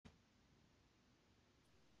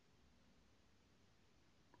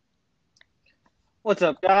What's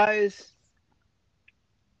up, guys?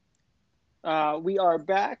 We are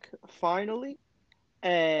back finally,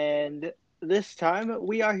 and this time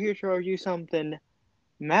we are here to review something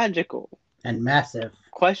magical. And massive.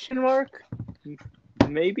 Question mark?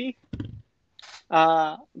 Maybe.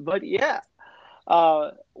 But yeah,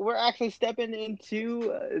 we're actually stepping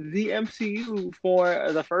into the MCU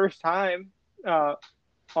for the first time uh,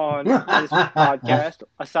 on this podcast.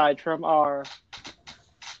 Aside from our,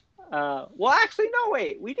 well, actually, no,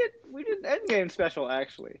 wait, we did an Endgame special.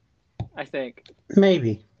 Actually, I think,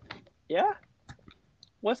 Maybe. yeah,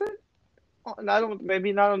 was it? Not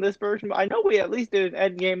maybe not on this version, but I know we at least did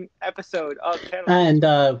an Endgame episode of Channel And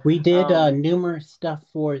Monsters. we did Um, numerous stuff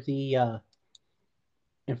for the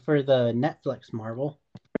Netflix Marvel.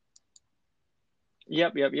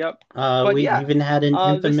 yep. But We yeah, even had an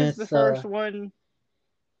this is the infamous first one,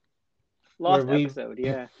 where lost we episode.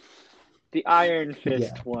 Yeah, the Iron yeah.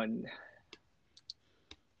 Fist one.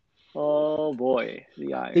 Oh boy,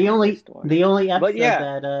 the The Iron only Fist one. the only But episode yeah,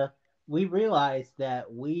 that we realized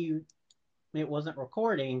that we it wasn't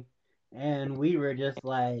recording, and we were just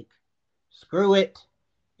like, screw it.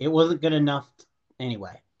 It wasn't good enough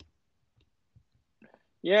anyway.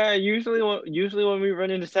 yeah. Usually when we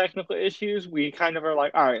run into technical issues, we kind of are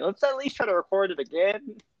like, all right, let's at least try to record it again.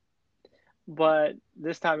 But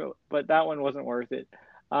this time, but that one wasn't worth it.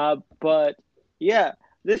 But yeah,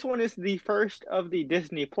 this one is the first of the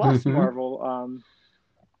Disney Plus Mm-hmm. Marvel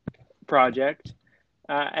project,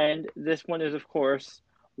 and this one is, of course,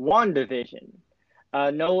 WandaVision.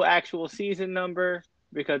 No actual season number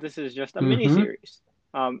because this is just a mini Mm-hmm. series.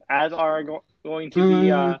 As are going to be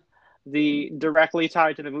Mm, the directly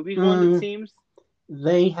tied to the movies ones, it mm, seems.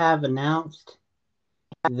 they have announced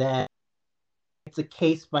that it's a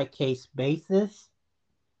case by case basis.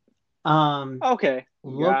 Um, Okay,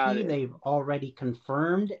 got Loki, it. they've already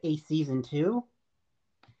confirmed a season two,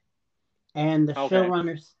 and the Okay,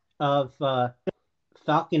 showrunners of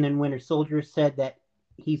Falcon and Winter Soldier said that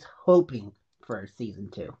he's hoping for a season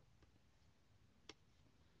two.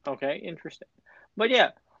 okay, interesting. But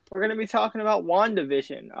yeah, we're gonna be talking about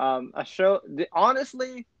WandaVision, a show.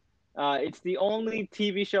 Honestly, it's the only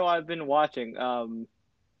TV show I've been watching,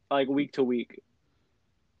 like week to week.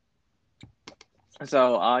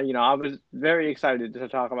 So, I was very excited to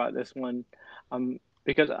talk about this one,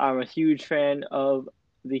 because I'm a huge fan of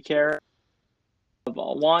the character of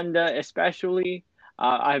Wanda, especially.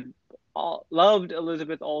 I've loved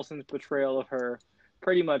Elizabeth Olsen's portrayal of her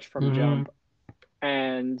pretty much from Mm-hmm. jump,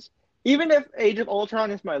 and even if Age of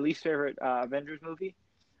Ultron is my least favorite Avengers movie,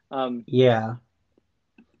 um, Yeah,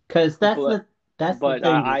 because that's but the but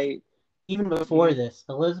thing is, I even before mhm. this,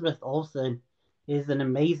 Elizabeth Olsen is an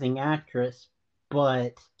amazing actress,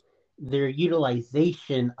 but their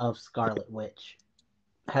utilization of Scarlet Witch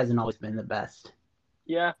hasn't always been the best.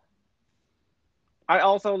 Yeah, I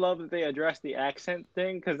also love that they address the accent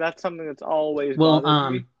thing because that's something that's always Well, bothered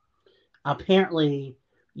me. apparently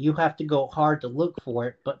you have to go hard to look for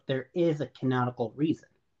it, but there is a canonical reason.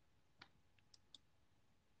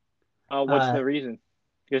 What's Uh, the reason?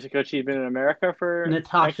 Because she's been in America for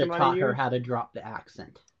X Natasha amount of taught her years. how to drop the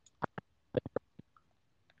accent.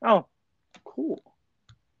 Oh, cool.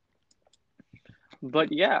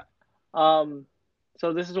 But yeah, um,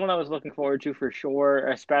 so this is one I was looking forward to for sure,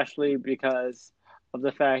 especially because of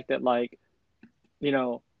the fact that you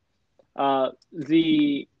know,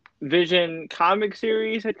 the Vision comic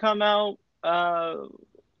series had come out a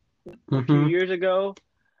few Mm-hmm. years ago,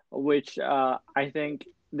 which I think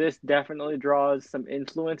this definitely draws some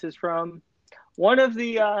influences from. One of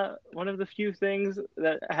the few things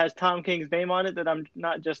that has Tom King's name on it that I'm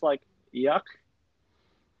not just like yuck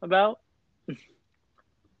about.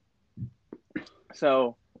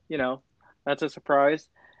 So, you know, that's a surprise.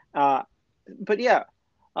 Uh, but yeah,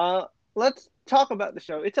 uh, let's talk about the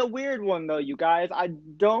show. It's a weird one though, you guys. I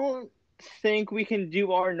don't think we can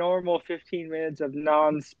do our normal 15 minutes of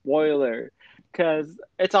non-spoiler because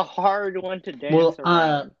it's a hard one to dance Well,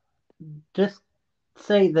 around. just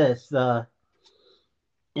say this: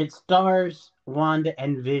 it stars Wanda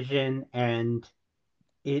and Vision, and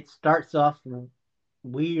it starts off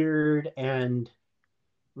weird and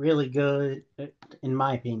really good, in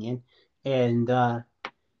my opinion. And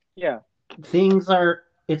Yeah. things are.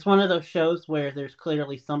 It's one of those shows where there's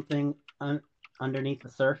clearly something underneath the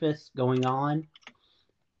surface going on,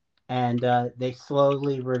 and they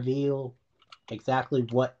slowly reveal exactly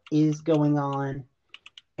what is going on,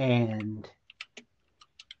 and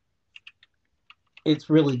it's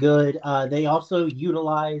really good. They also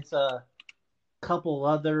utilize a couple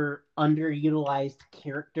other underutilized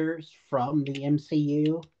characters from the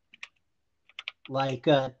MCU, like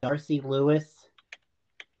Darcy Lewis.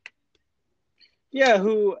 Yeah,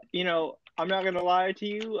 who, I'm not gonna lie to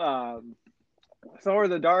you. Thor: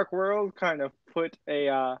 The Dark World kind of put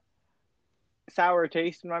a sour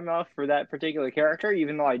taste in my mouth for that particular character,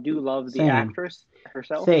 even though I do love the Same, actress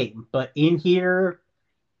herself. same. But in here,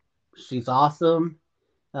 she's awesome.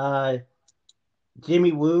 Uh,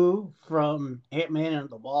 Jimmy Woo from Ant-Man and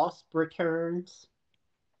the Wasp returns.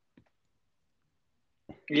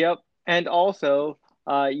 Yep. And also,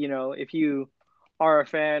 if you are a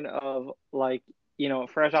fan of like,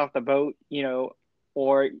 Fresh Off the Boat,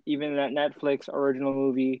 or even that Netflix original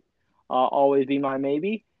movie, Always Be My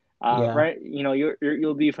Maybe, Yeah, right,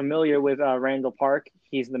 you'll be familiar with Randall Park.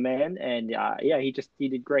 He's the man, and yeah, he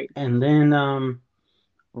did great. and then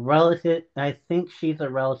relative. I think she's a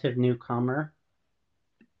relative newcomer.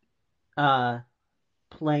 Uh,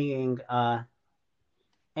 playing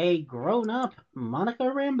a grown-up Monica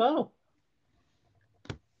Rambeau.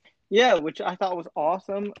 Yeah, which I thought was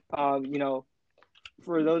awesome.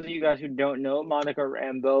 For those of you guys who don't know, Monica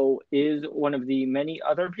Rambeau is one of the many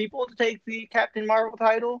other people to take the Captain Marvel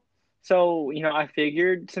title. So, I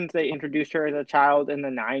figured since they introduced her as a child in the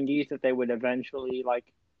 90s that they would eventually like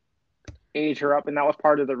age her up, and that was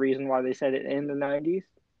part of the reason why they said it in the 90s.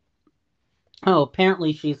 Oh,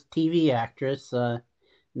 apparently she's a TV actress,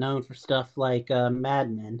 known for stuff like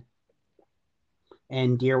Mad Men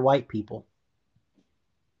and Dear White People.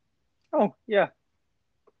 Oh, yeah,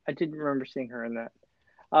 I did remember seeing her in that.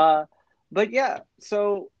 Uh, but yeah,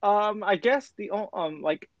 so I guess the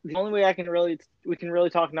only way we can really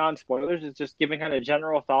talk non spoilers is just giving kind of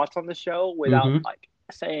general thoughts on the show without Mm-hmm. like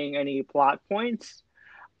saying any plot points.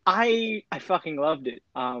 I fucking loved it.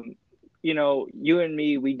 You and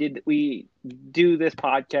me, we do this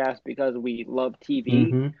podcast because we love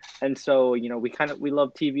TV, Mm-hmm. and so we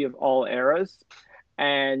love TV of all eras,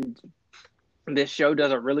 and this show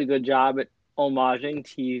does a really good job at homaging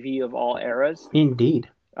TV of all eras, Indeed.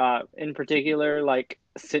 in particular like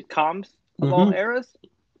sitcoms of all Mm-hmm. eras,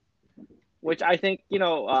 which I think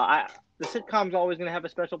the sitcom's always going to have a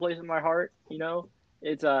special place in my heart.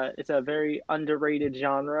 It's a very underrated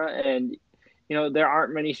genre, and there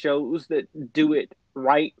aren't many shows that do it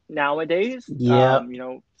right nowadays. Yep.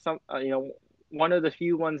 One of the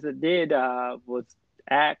few ones that did was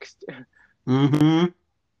Axed. Mm-hmm.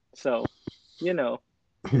 So you know,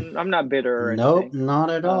 I'm not bitter or Nope, anything, not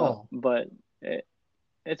at all. but it,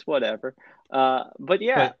 it's whatever. But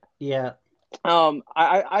yeah, But yeah.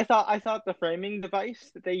 I thought the framing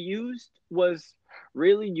device that they used was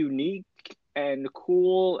really unique and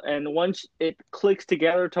cool, and once it clicks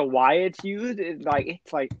together to why it's used, it's like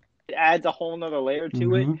it adds a whole nother layer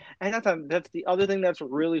to it. Mm-hmm. And that's the other thing that's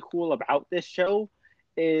really cool about this show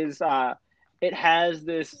is it has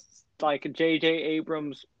this like J.J.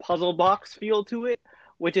 Abrams puzzle box feel to it,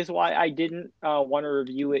 which is why I didn't want to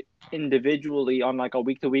review it individually on like a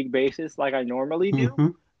week to week basis like I normally do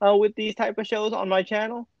Mm-hmm. with these type of shows on my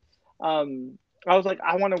channel. Um, I was like,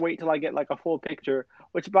 I want to wait till I get like a full picture.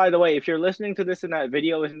 Which, by the way, if you're listening to this and that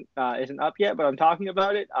video isn't up yet, but I'm talking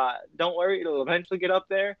about it, don't worry, it'll eventually get up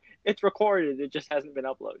there. It's recorded, it just hasn't been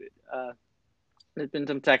uploaded. There's been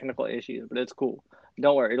some technical issues, but it's cool.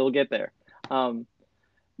 Don't worry, it'll get there. Um,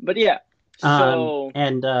 but yeah, so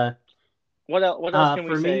And what else can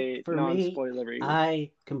we for me, say for non me, spoilery?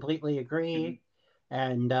 I completely Mm-hmm. agree.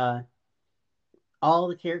 And all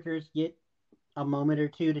the characters get a moment or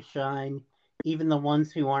two to shine, even the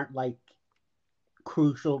ones who aren't like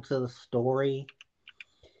crucial to the story.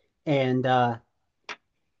 And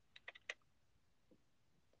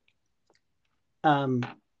um,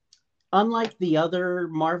 unlike the other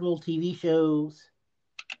Marvel TV shows,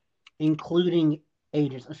 including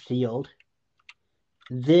Agents of S.H.I.E.L.D.,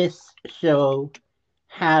 this show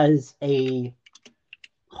has a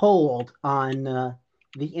hold on the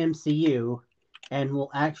MCU and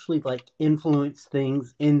will actually like influence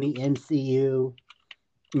things in the MCU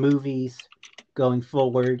movies going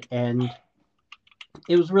forward. And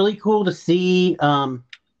it was really cool to see.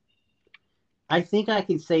 I think I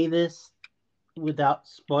can say this without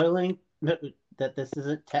spoiling that this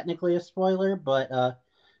isn't technically a spoiler, but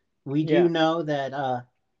we do Yeah, know that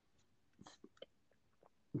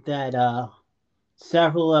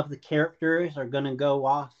several of the characters are going to go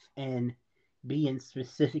off and be in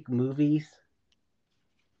specific movies.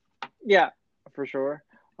 yeah, for sure.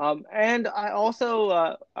 And I also,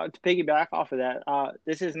 to piggyback off of that,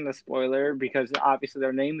 this isn't a spoiler because obviously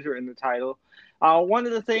their names are in the title. One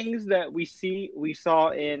of the things that we saw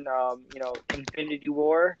in, Infinity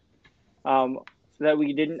War, um, that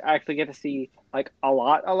we didn't actually get to see like a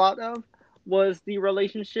lot of, was the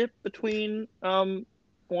relationship between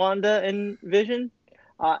Wanda and Vision.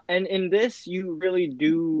 And in this, you really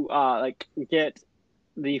do like get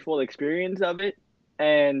the full experience of it,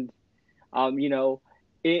 and you know,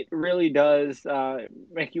 it really does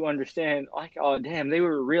make you understand, like, oh damn, they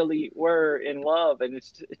were in love, and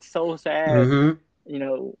it's so sad, Mm-hmm. you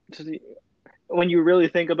know, when you really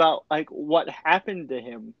think about like what happened to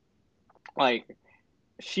him, like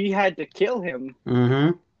she had to kill him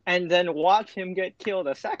Mm-hmm. and then watch him get killed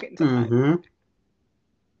a second time. Mm-hmm.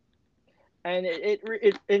 And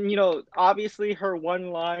and you know, obviously her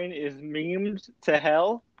one line is memed to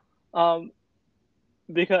hell, um,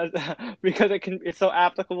 because because it's so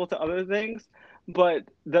applicable to other things. But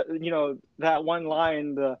you know, that one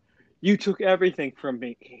line, the "you took everything from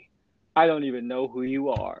me, I don't even know who you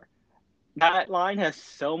are." That line has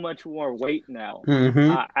so much more weight now,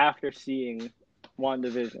 Mm-hmm. after seeing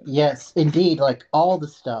WandaVision. Yes, indeed. Like all the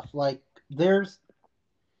stuff. Like there's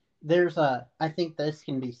a. I think this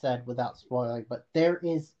can be said without spoiling, but there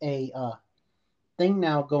is a thing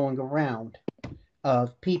now going around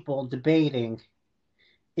of people debating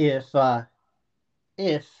if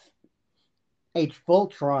if Age of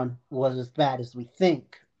Ultron was as bad as we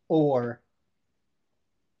think, or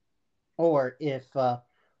if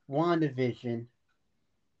WandaVision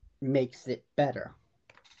makes it better.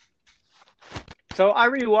 So I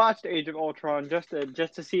rewatched Age of Ultron just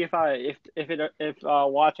to see if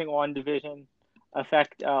watching WandaVision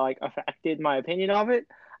affected my opinion of it.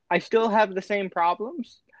 I still have the same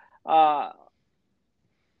problems, uh,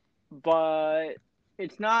 but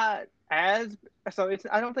it's not as it's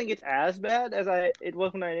I don't think it's as bad as it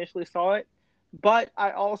was when I initially saw it. But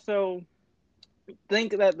I also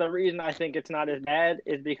think that the reason I think it's not as bad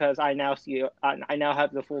is because I now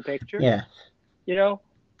have the full picture, Yeah, you know.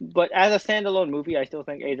 But as a standalone movie, I still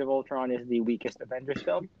think Age of Ultron is the weakest Avengers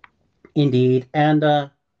film. indeed. And I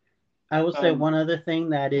will say Um, one other thing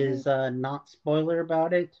that mhm. is not spoiler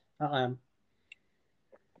about it.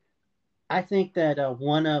 I think that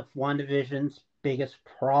one of WandaVision's biggest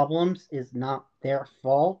problems is not their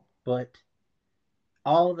fault, but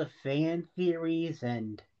all the fan theories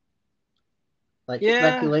and like Yeah,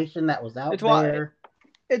 speculation that was it's out why there.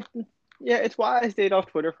 it yeah, it's why I stayed off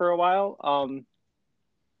Twitter for a while.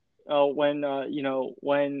 When you know,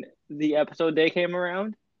 when the episode day came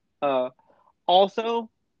around. Uh, Also,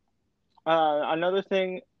 another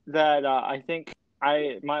thing that I think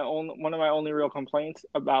I my own one of my only real complaints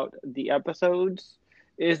about the episodes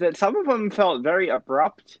is that some of them felt very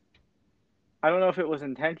abrupt. I don't know if it was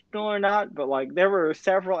intentional or not, but like there were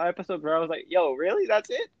several episodes where I was like, "Yo, really? That's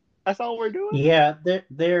it? That's all we're doing?" Yeah,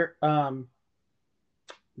 there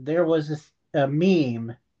was a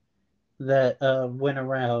meme that went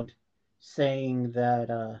around saying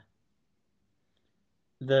that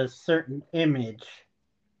the certain image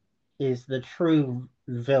is the true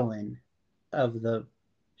villain of the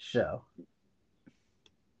show.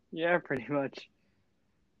 Yeah, pretty much.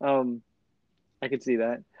 Um, I could see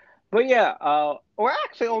that. But yeah, we're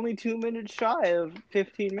actually only 2 minutes shy of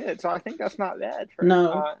 15 minutes, so I think that's not bad for No,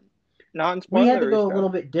 we had to non-spoilery go a stuff. little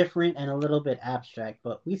bit different and a little bit abstract,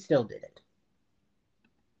 but we still did it.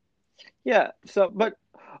 Yeah. So, but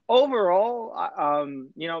overall,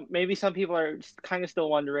 you know, maybe some people are kind of still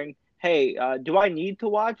wondering, hey, do I need to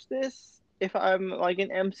watch this if I'm like an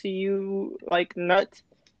MCU like nut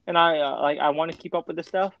and I want to keep up with the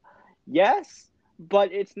stuff? Yes,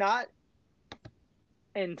 but it's not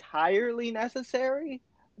entirely necessary.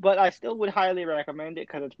 But I still would highly recommend it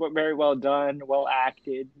because it's very well done, well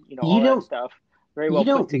acted, you know, You all that don't stuff, very you well put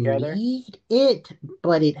don't together. need it,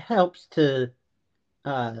 but it helps to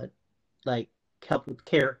uh like help with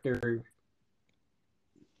character.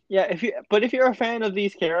 Yeah, if you're a fan of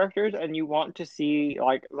these characters and you want to see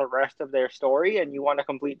like the rest of their story and you want a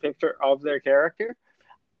complete picture of their character,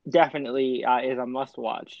 definitely is a must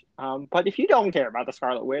watch. But if you don't care about the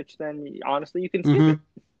Scarlet Witch, then honestly you can skip it. Mm-hmm.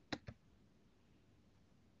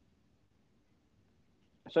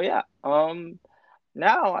 So yeah,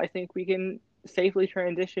 now I think we can safely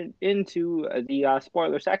transition into the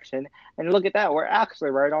spoiler section. And look at that, we're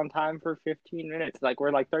actually right on time for 15 minutes. Like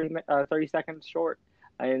we're like 30 seconds short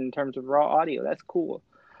in terms of raw audio. That's cool.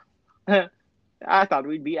 I thought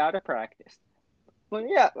we'd be out of practice. Well,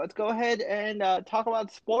 yeah, let's go ahead and talk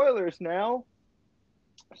about spoilers now.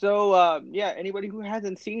 So, yeah, anybody who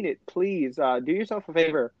hasn't seen it, please do yourself a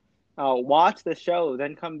favor. Watch the show,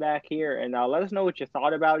 then come back here and let us know what you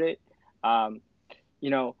thought about it. Um, you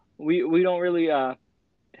know, we don't really, I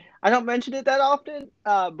don't mention it that often,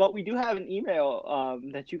 but we do have an email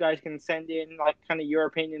that you guys can send in, like, kind of your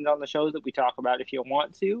opinions on the shows that we talk about if you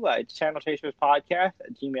want to. It's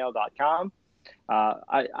channelchaserspodcast@gmail.com.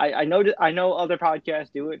 I know other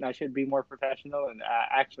podcasts do it, and I should be more professional and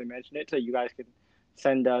actually mention it so you guys can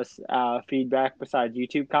send us feedback besides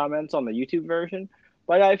YouTube comments on the YouTube version.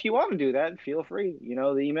 But if you want to do that, feel free.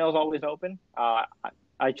 The email is always open.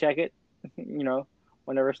 I check it,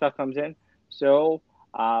 whenever stuff comes in. So,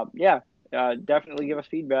 yeah, definitely give us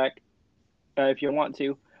feedback if you want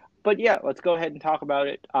to. But yeah, let's go ahead and talk about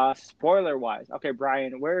it. Spoiler wise, okay,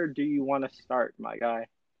 Brian, where do you want to start, my guy?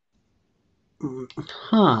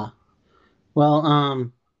 Huh.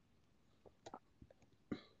 Well,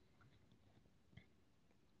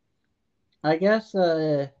 I guess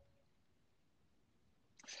Oh,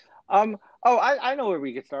 I know where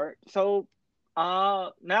we could start. So,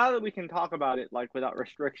 now that we can talk about it like without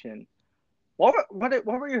restriction, what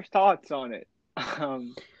were your thoughts on it?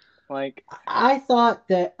 Um, like, I thought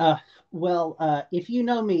that well, if you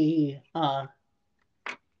know me,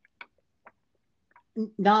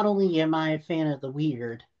 not only am I a fan of the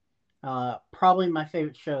weird, probably my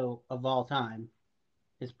favorite show of all time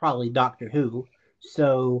is probably Doctor Who.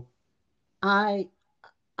 So I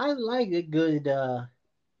I like a good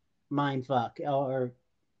mind fuck or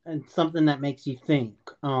and something that makes you think.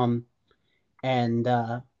 And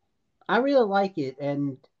I really like it,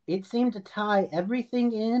 and it seemed to tie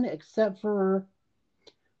everything in except for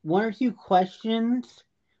one or two questions.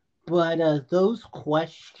 But those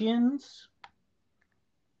questions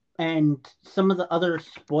and some of the other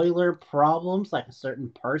spoiler problems, like a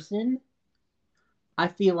certain person, I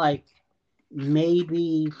feel like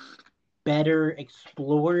maybe better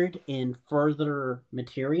explored in further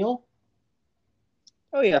material.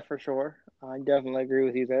 oh yeah, for sure. I definitely agree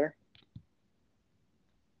with you there.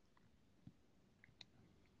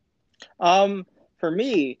 For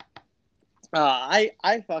me, I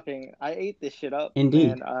ate this shit up,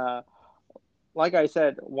 Indeed. man. Like I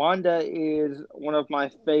said, Wanda is one of my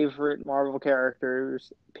favorite Marvel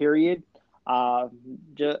characters. Period.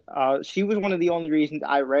 She was one of the only reasons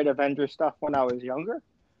I read Avengers stuff when I was younger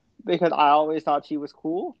because I always thought she was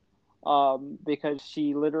cool. Because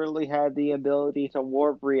she literally had the ability to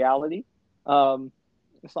warp reality. Um,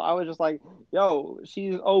 so I was just like, yo,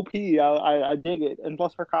 she's OP. I dig it. And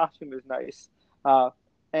plus, her costume is nice. Uh,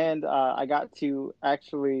 and I got to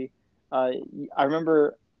actually, uh, I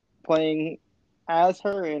remember playing as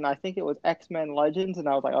her, and I think it was X-Men Legends, and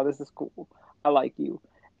I was like, oh, this is cool. I like you.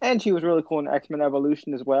 And she was really cool in X-Men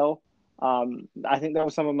Evolution as well. I think that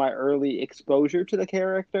was some of my early exposure to the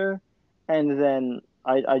character. And then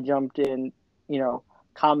I jumped in, you know,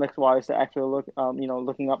 comics wise to actually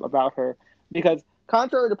looking up about her because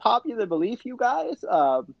contrary to popular belief, you guys,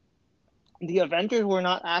 the Avengers were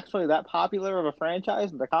not actually that popular of a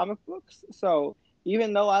franchise in the comic books. So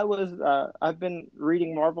even though I've been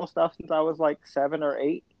reading Marvel stuff since I was like 7 or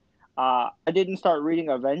 8. I didn't start reading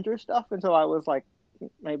Avengers stuff until I was like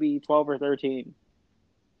maybe 12 or 13.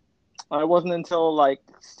 It wasn't until like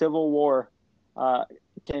Civil War uh,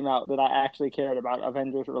 came out that I actually cared about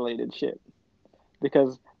Avengers related shit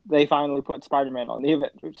because they finally put Spider-Man on the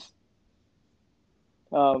Avengers.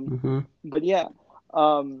 Um, Mm-hmm. but yeah,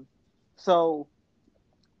 um, so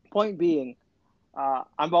point being,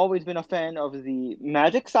 I've always been a fan of the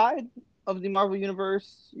magic side of the Marvel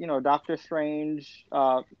Universe, Doctor Strange,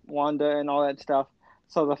 Wanda, and all that stuff.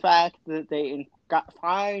 So the fact that they got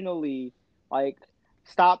finally like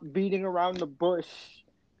stopped beating around the bush,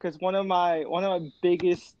 because one of my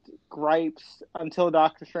biggest gripes until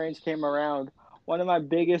Doctor Strange came around, one of my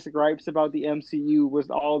biggest gripes about the MCU was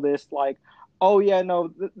all this like, oh yeah,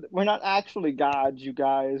 no, we're not actually gods, you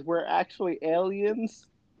guys. We're actually aliens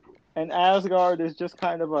and Asgard is just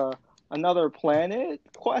kind of a another planet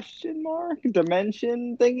question mark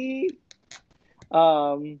dimension thingy.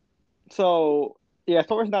 Um, so yeah,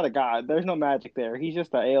 Thor's not a god. There's no magic there. He's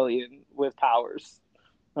just an alien with powers.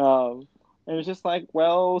 And it's just like,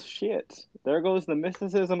 well, shit. There goes the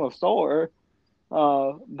mysticism of Thor.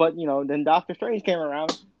 But then Doctor Strange came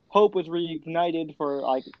around. Hope was reignited for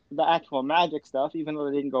like the actual magic stuff, even though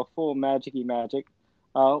they didn't go full magicy magic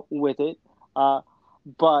with it.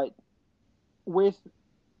 But with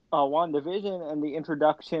Wandavision and the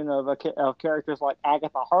introduction of characters like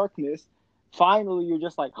Agatha Harkness, finally you're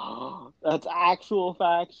just like, oh, that's actual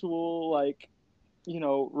factual, like,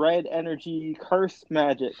 red energy curse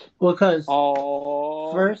magic. Well, because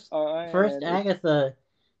Oh, first, first and it's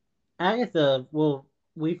Agatha, well,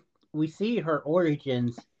 we see her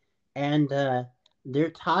origins, and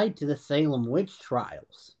they're tied to the Salem witch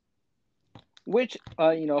trials. which,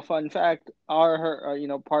 fun fact, are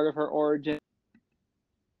her, part of her origin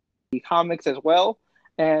comics as well.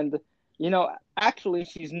 And, actually,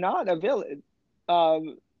 she's not a villain.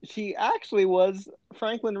 She actually was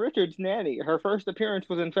Franklin Richards' nanny. Her first appearance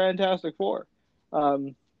was in Fantastic Four.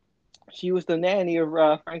 Um, she was the nanny of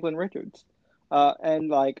Franklin Richards. And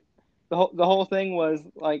like the whole thing was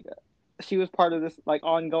like she was part of this like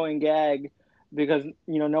ongoing gag because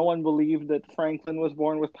no one believed that Franklin was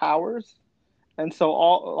born with powers, and so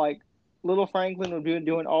all like little Franklin would be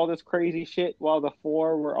doing all this crazy shit while the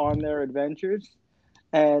four were on their adventures,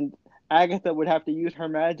 and Agatha would have to use her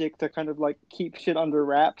magic to kind of like keep shit under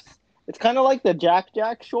wraps. It's kind of like the Jack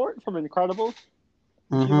Jack short from Incredibles,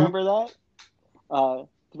 if you Mm-hmm. remember that.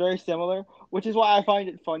 It's very similar, which is why I find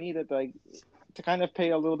it funny that like to kind of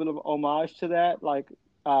pay a little bit of homage to that. Like,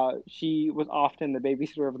 she was often the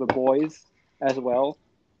babysitter of the boys as well.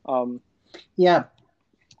 Um, Yeah,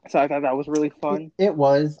 so I thought that was really fun. it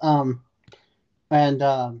was. And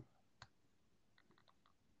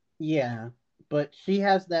yeah, but she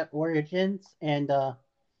has that origins, and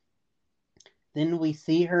then we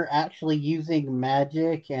see her actually using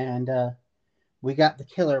magic, and we got the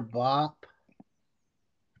killer Bop,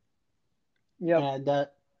 Yep. and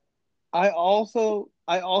I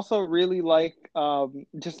also really like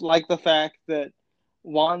just like the fact that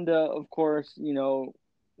Wanda, of course,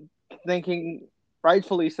 thinking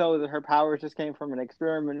rightfully so that her powers just came from an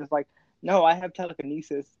experiment. Is like, no, I have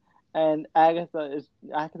telekinesis. And Agatha's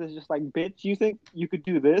just like, bitch, you think you could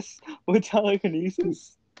do this with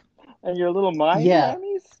telekinesis? And your little mind yeah,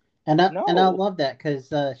 whammies? and I No. love that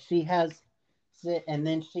because she has it, and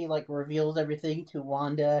then she like reveals everything to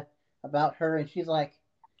Wanda about her, and she's like,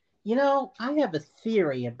 I have a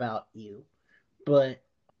theory about you, but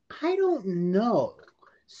I don't know.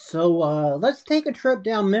 So let's take a trip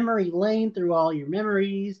down memory lane through all your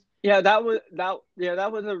memories. Yeah, that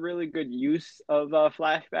was a really good use of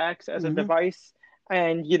flashbacks as a Hmm. device.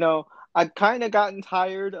 And I've kind of gotten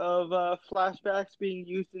tired of flashbacks being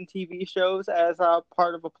used in TV shows as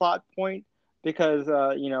part of a plot point because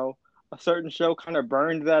a certain show kind of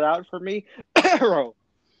burned that out for me.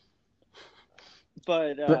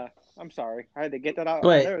 But But I'm sorry, I had to get that out.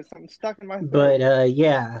 but There was something stuck in my throat. but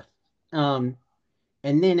yeah. Um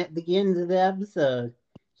and then at the end of the episode,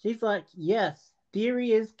 she's like, "Yes,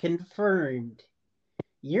 theory is confirmed.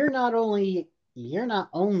 You're not only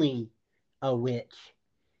a witch.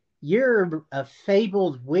 You're a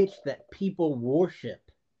fabled witch that people worship.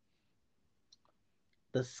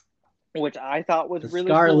 The Which I thought was the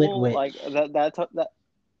really Scarlet cool. Like Witch."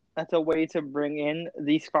 that's a way to bring in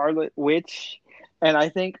the Scarlet Witch, and I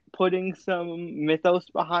think putting some mythos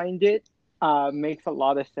behind it makes a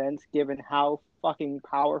lot of sense given how fucking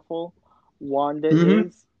powerful Wanda Hmm.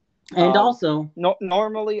 is. And Um, also, no,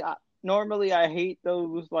 normally I hate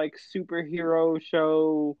those like superhero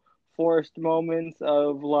show forced moments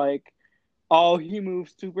of like, oh, he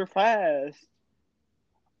moves super fast.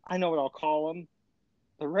 I know what I'll call him,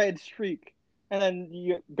 the red streak, and then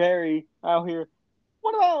you get Barry out here.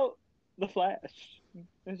 What about the Flash?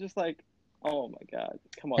 It's just like, oh my god,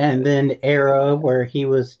 come on, and Disney, then come Arrow, on. where he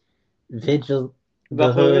was The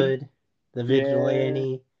the Hood, Hood, the yeah,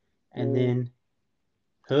 vigilante, and ooh, then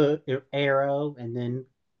Hood, Arrow, and then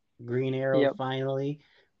Green Arrow yep, finally.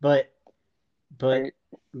 But but right,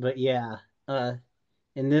 but yeah, uh,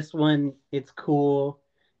 in this one it's cool,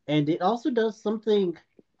 and it also does something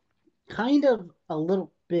kind of a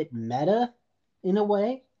little bit meta in a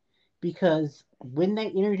way because when they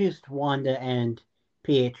introduced Wanda and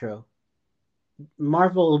Pietro,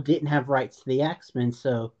 Marvel didn't have rights to the X-Men,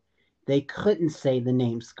 so they couldn't say the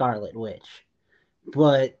name Scarlet Witch.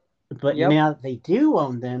 But yep, now that they do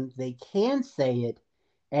own them, they can say it,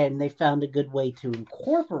 and they found a good way to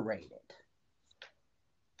incorporate it.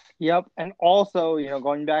 yep, and also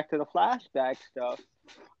going back to the flashback stuff,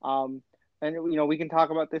 um, and we can talk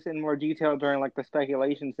about this in more detail during like the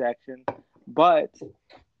speculation section, but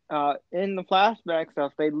in the flashback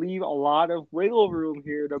stuff, they leave a lot of wiggle room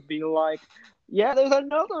here to be like, yeah, there's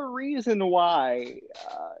another reason why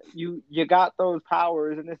you got those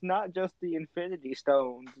powers, and it's not just the Infinity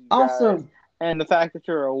Stones, you guys, Also, and the fact that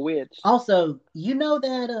you're a witch.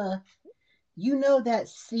 you know that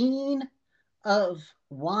scene of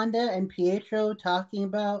Wanda and Pietro talking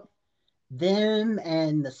about them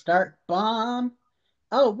and the Stark bomb.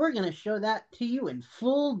 Oh, we're gonna show that to you in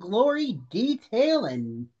full glory detail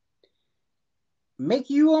and make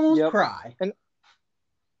you almost Yep, cry.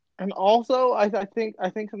 and also I think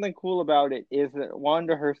something cool about it is that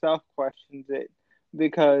Wanda herself questions it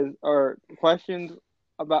because or questions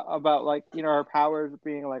about like her powers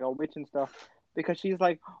being like a witch and stuff because she's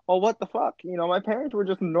like, well, what the fuck, my parents were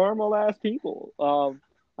just normal ass people,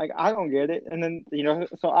 like I don't get it. And then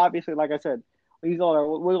so obviously, like I said, these all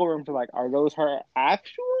are wiggle room to like, are those her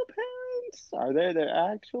actual parents, are they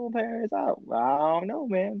their actual parents? I don't know,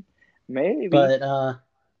 man, maybe. But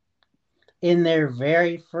in their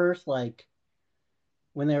very first like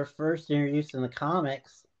when they were first introduced in the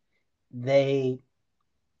comics, they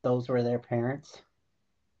those were their parents.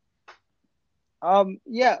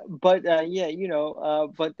 Yeah, but yeah,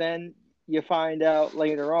 but then you find out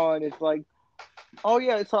later on, it's like, oh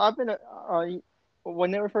yeah, so I've been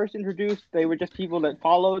when they were first introduced, they were just people that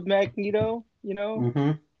followed Magneto,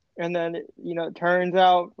 Mm-hmm. and then it turns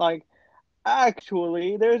out like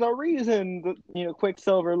actually there's a reason that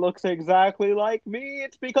Quicksilver looks exactly like me.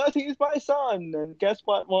 It's because he's my son, and guess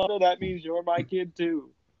what, Wanda? That means you're my kid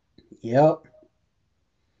too. Yep.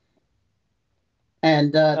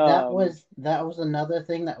 And Um, that was another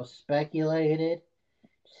thing that was speculated.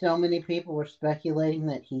 So many people were speculating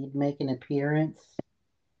that he'd make an appearance.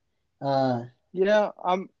 Uh,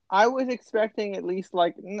 I was expecting at least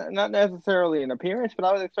like not necessarily an appearance, but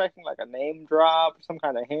I was expecting like a name drop, some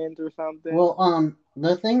kind of hint or something. well,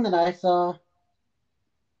 the thing that I saw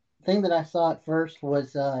at first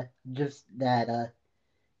was just that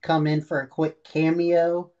come in for a quick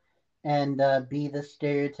cameo and be the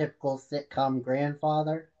stereotypical sitcom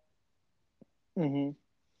grandfather. hmm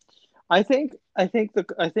I think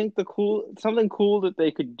the cool something cool that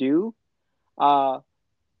they could do. Uh,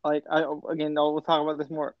 like we'll talk about this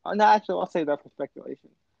more. No, actually, I'll save that for speculation.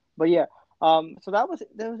 But yeah, so that was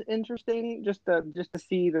interesting just to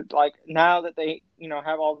see that like now that they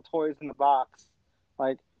have all the toys in the box,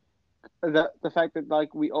 like the fact that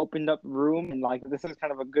like we opened up room and like this is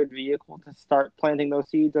kind of a good vehicle to start planting those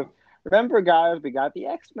seeds of remember guys, we got the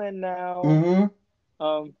X-Men now. Mm-hmm.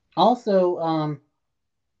 Um,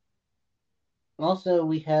 Also,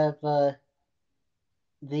 we have the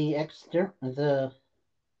the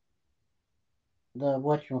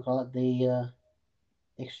what you call it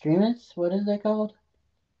extremists. What is that called?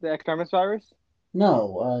 the Extremis virus.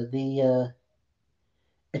 No, the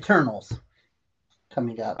Eternals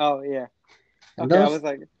coming up, Oh yeah. and Okay, I was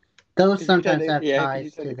like, those because you said sometimes it, have yeah, because you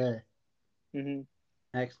ties said to it. the hmm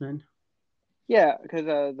X-Men. Yeah, because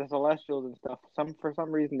the Celestials and stuff. For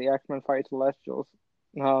some reason the X-Men fight Celestials.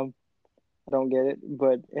 Um, I don't get it,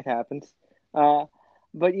 but it happens. Uh,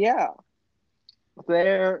 but yeah,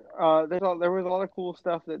 there was a lot of cool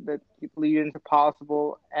stuff that lead into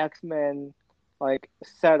possible X-Men like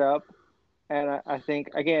setup, and I think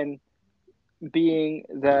again being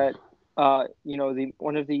that the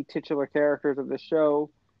one of the titular characters of the show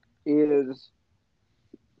is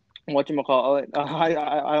whatchamacallit. I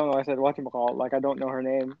don't know. I said whatchamacallit like I don't know her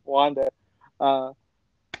name. Wanda. Uh,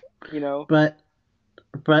 you know, But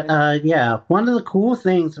and yeah, one of the cool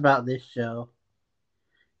things about this show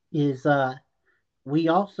is we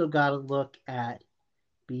also got to look at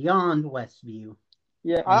beyond Westview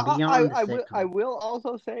yeah, and beyond the I sitcom. will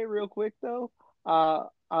also say real quick though,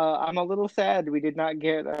 I'm a little sad we did not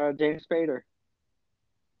get James Spader.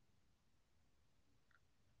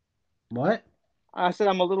 What? I said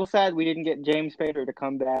I'm a little sad we didn't get James Spader to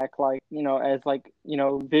come back, like as like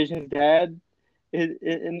Vision's dad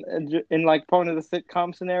in like one of the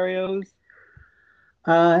sitcom scenarios.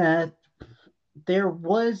 Uh, there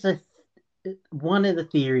was a one of the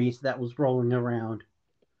theories that was rolling around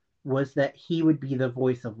was that he would be the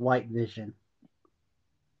voice of White Vision,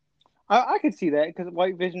 I could see that because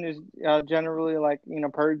White Vision is generally like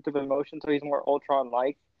purged of emotion, so he's more Ultron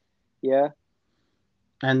like. Yeah.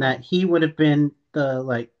 and that he would have been the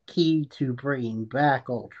like key to bringing back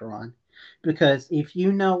Ultron, because if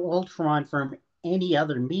you know Ultron from any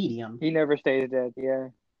other medium, He never stays dead. Yeah.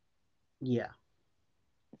 yeah.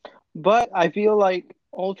 But I feel like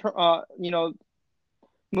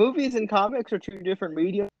movies and comics are two different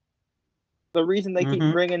media. The reason they keep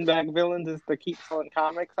Mm-hmm. bringing back villains is to keep selling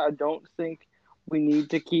comics. I don't think we need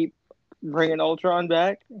to keep bringing Ultron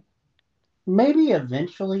back. Maybe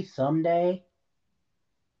eventually someday,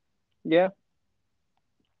 Yeah.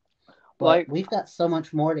 but Like, we've got so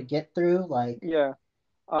much more to get through, yeah.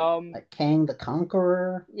 Um, like Kang the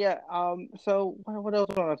Conqueror, yeah. So what else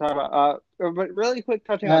do I want to talk about? But really quick,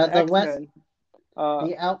 touching on the the X West, Men. Uh,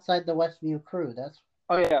 the outside the Westview crew. That's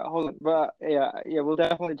oh yeah, hold on. But yeah, we'll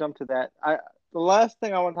definitely jump to that. The last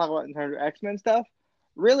thing I want to talk about in terms of X Men stuff.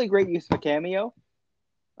 Really great use of a cameo.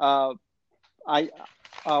 Uh, I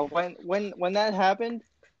when that happened,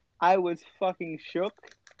 I was fucking shook.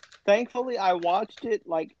 Thankfully, I watched it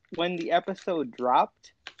like when the episode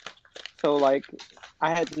dropped, so like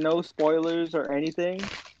I had no spoilers or anything.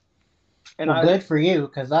 And well, good for you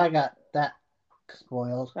because I got that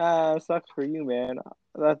spoiled. sucks for you, man.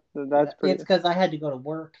 That's pretty. It's because I had to go to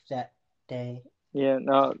work that day, Yeah,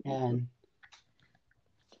 no, and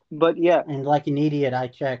but yeah. like an idiot, I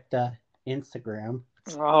checked Instagram,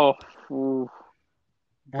 Oh, ooh.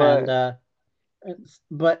 and But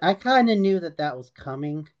but I kind of knew that that was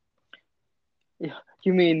coming. yeah,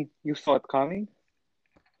 You mean you saw it coming?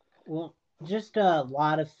 Well, just a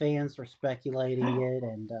lot of fans were speculating it,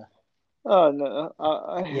 and Oh no,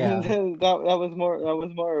 yeah, that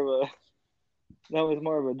was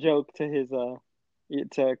more of a joke to his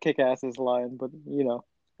to Kick-Ass's line, but you know,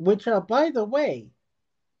 which by the way,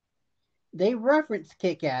 they reference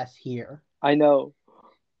Kick-Ass here, I know.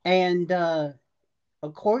 and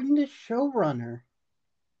according to showrunner,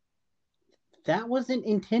 that wasn't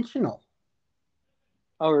intentional.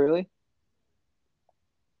 Oh really?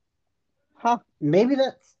 Huh. Maybe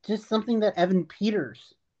that's just something that Evan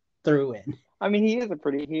Peters threw in. I mean, he is a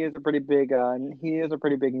pretty big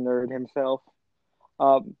nerd himself.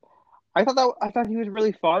 Um, I thought he was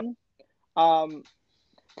really fun. Um,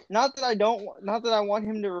 not that I want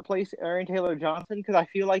him to replace Aaron Taylor Johnson because I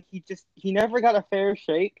feel like he never got a fair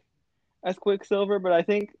shake as Quicksilver, but I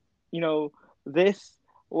think you know this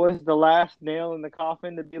was the last nail in the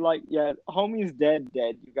coffin to be like, yeah, homie's dead,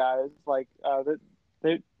 you guys. Like,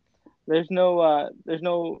 there, there's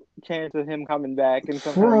no chance of him coming back in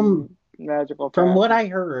some kind From of magical from what fashion. I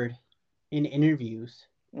heard in interviews,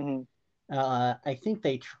 Hmm. I think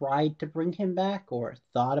they tried to bring him back or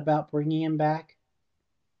thought about bringing him back,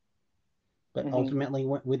 but Hmm. ultimately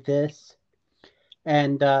went with this.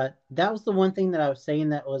 And that was the one thing that I was saying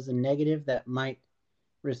that was a negative that might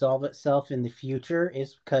resolve itself in the future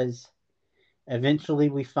is because eventually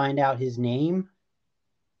we find out his name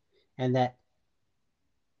and that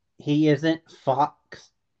he isn't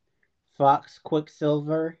Fox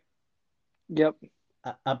Quicksilver. Yep.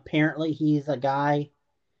 Apparently, he's a guy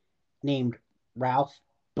named Ralph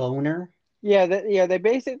Boner. Yeah. They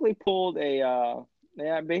basically pulled a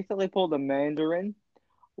Mandarin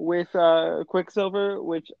with Quicksilver,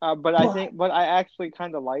 which But but I actually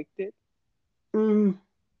kind of liked it. mm,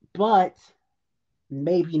 but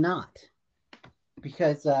maybe not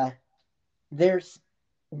because there's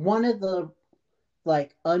one of the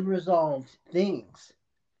like unresolved things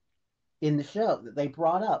in the show that they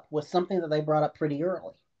brought up was something that they brought up pretty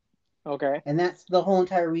early. Okay. And that's the whole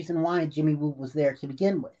entire reason why Jimmy Woo was there to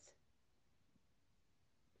begin with.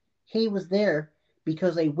 He was there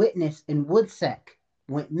because a witness in Woodsack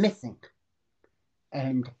went missing,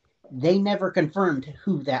 and they never confirmed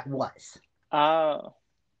who that was. Uh,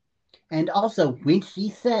 And also, when she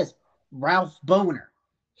says Ralph Boner,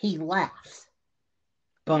 he laughs.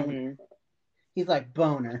 Boner. hmm. He's like,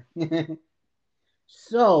 Boner.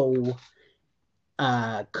 So,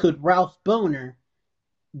 could Ralph Boner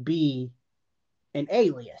be an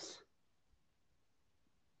alias?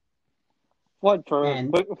 What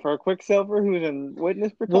And For Quicksilver, who's in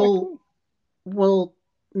witness well, protection? well,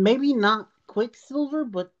 maybe not Quicksilver,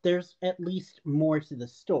 but there's at least more to the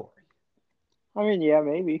story. I mean, yeah,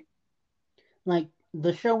 maybe. Like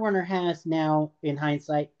the showrunner has now, in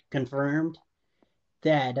hindsight, confirmed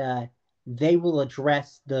that they will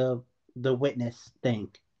address the witness thing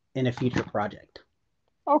in a future project.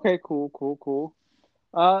 Okay, cool.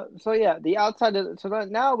 So yeah, so that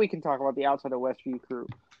now we can talk about the outside of Westview crew.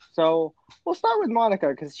 So we'll start with Monica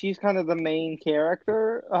because she's kind of the main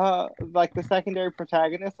character, like the secondary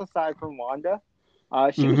protagonist aside from Wanda.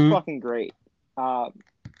 She was Mm-hmm. fucking great. Uh,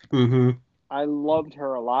 Mm-hmm. I loved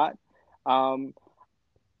her a lot. Um,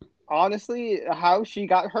 Honestly, how she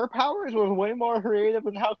got her powers was way more creative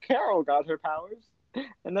than how Carol got her powers.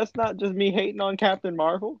 And that's not just me hating on Captain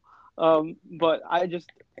Marvel. But I just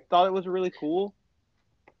thought it was really cool.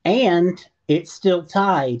 And it's still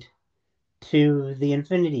tied to the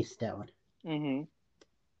Infinity Stone. Hmm.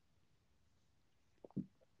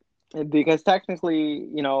 Because technically,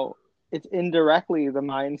 it's indirectly the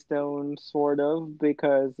Mind Stone, sort of,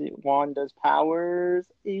 because Wanda's powers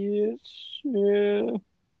is. Yeah.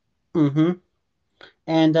 Mm-hmm.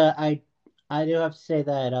 And I do have to say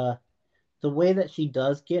that the way that she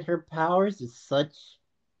does get her powers is such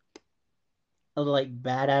a like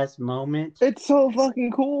badass moment. It's so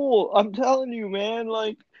fucking cool. I'm telling you, man.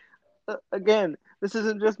 Like, again, this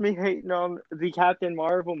isn't just me hating on the Captain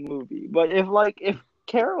Marvel movie, but if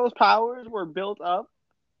Carol's powers were built up,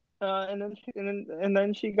 and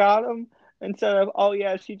then she got them instead of, oh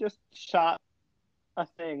yeah, she just shot a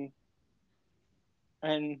thing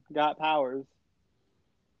and got powers.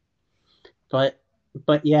 But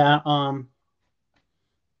yeah, and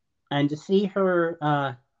to see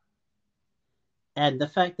her and the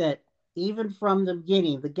fact that even from the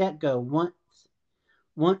beginning, the get go,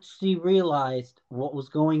 once she realized what was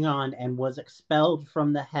going on and was expelled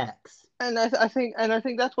from the hex. I think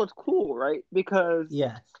that's what's cool, right? Because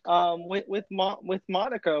Yes. with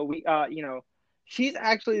Monica, we she's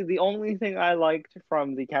actually the only thing I liked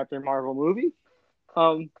from the Captain Marvel movie.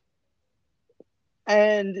 Um,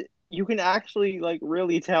 and you can actually like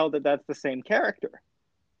really tell that that's the same character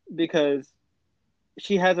because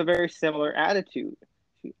she has a very similar attitude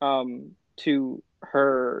to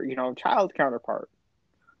her, child counterpart,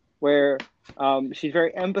 where she's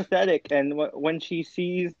very empathetic, and when she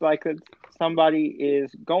sees like that somebody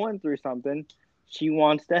is going through something, she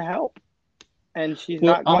wants to help, and she's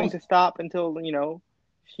Well, not going also, to stop until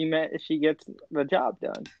she gets the job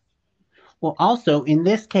done. also in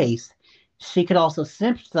this case, she could also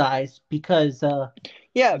sympathize because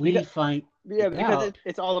Yeah, we because find yeah, because out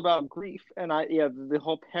it's all about grief, and the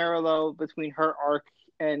whole parallel between her arc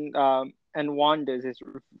and Wanda's is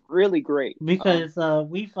really great.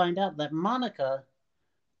 we find out that Monica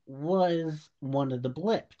was one of the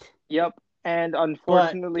blipped, Yep, and but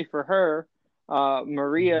unfortunately for her,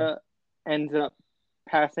 Maria ends up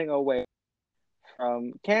passing away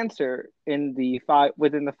from cancer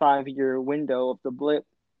within the 5 year window of the blip.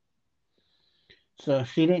 so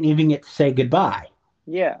she didn't even get to say goodbye.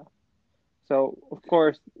 Yeah, so of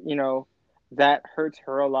course that hurts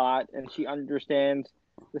her a lot, and she understands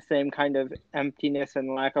the same kind of emptiness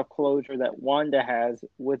and lack of closure that Wanda has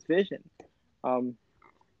with Vision. Um,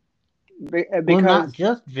 Well, not because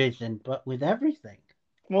just Vision, but with everything.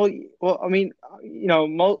 well, I mean,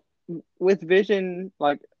 with Vision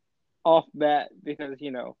like off bat because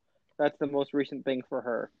that's the most recent thing for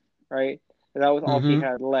her, right? That was all she Mm-hmm.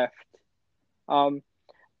 had left. Um,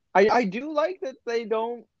 I do like that they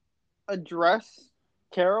don't address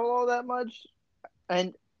Carol all that much,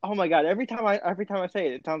 and oh my god, every time I say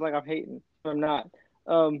it, it sounds like I'm hating, but I'm not.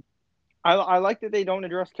 Um, I like that they don't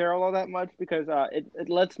address Carol all that much because it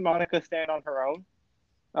lets Monica stand on her own.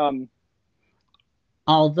 Um,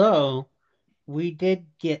 Although we did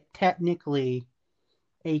get technically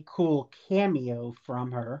a cool cameo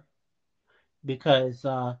from her because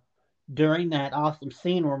during that awesome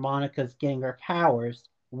scene where Monica's getting her powers,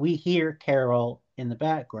 we hear Carol in the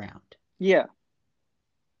background. yeah,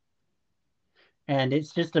 And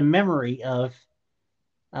it's just a memory of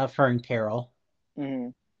her and Carol. hmm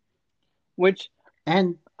which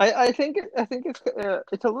And I think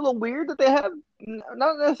it's a little weird that they have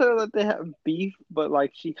not necessarily that they have beef, but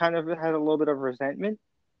like she kind of has a little bit of resentment.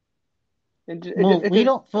 well, It we just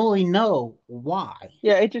don't fully know why.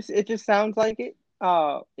 yeah, it just sounds like it.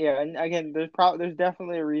 Yeah, and again, there's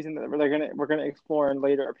definitely a reason that we're gonna explore in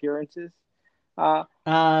later appearances. Uh,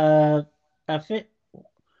 Uh, if it,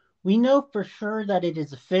 we know for sure that it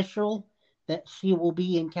is official that she will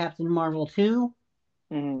be in Captain Marvel 2,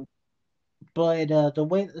 mhm. but the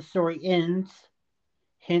way that the story ends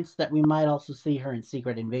hints that we might also see her in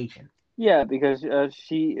Secret Invasion. Yeah, because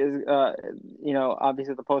she is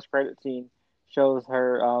obviously the post credit scene shows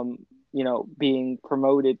her being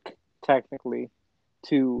promoted technically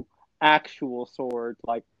to actual sword,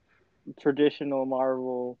 like traditional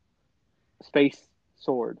Marvel space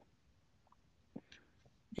sword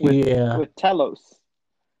with Yeah. with Telos,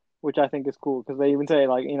 which I think is cool because they even say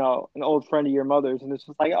like an old friend of your mother's, and it's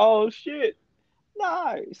just like oh shit,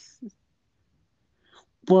 nice.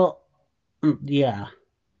 Well, yeah,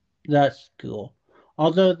 that's cool.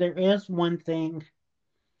 Although there is one thing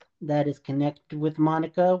that is connected with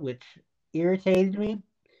Monica, which irritated me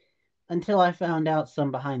until I found out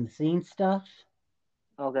some behind the scenes stuff,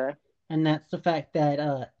 Okay, and that's the fact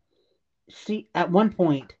that she at one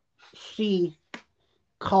point she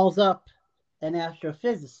calls up an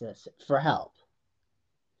astrophysicist for help,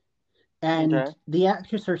 okay, and the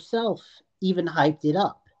actress herself even hyped it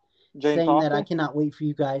up, Jane saying that I Foster. cannot wait for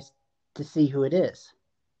you guys to see who it is.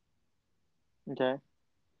 Okay,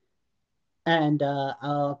 And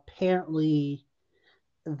apparently,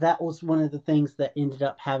 that was one of the things that ended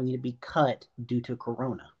up having to be cut due to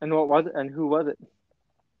Corona. and what was it? And who was it?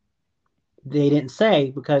 They didn't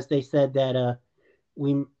say because they said that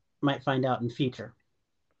we might find out in the future.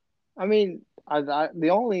 I mean, the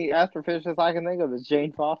only astrophysicist I can think of is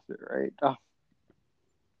Jane Foster, right?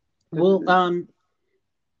 Well,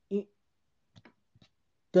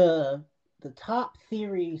 the the top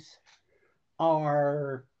theories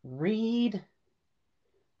are Reed.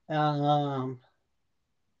 Um,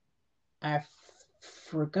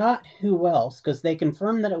 forgot who else because they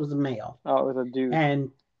confirmed that it was a male, Oh, it was a dude.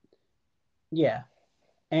 and yeah,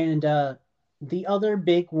 and the other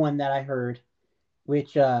big one that I heard,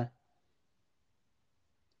 which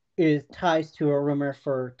is ties to a rumor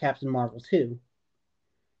for Captain Marvel 2,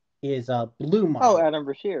 is Blue Oh, Marvel. Adam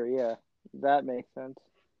Brashear. Yeah, that makes sense.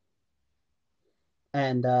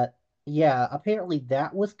 And yeah, apparently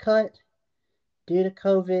that was cut due to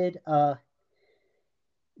COVID.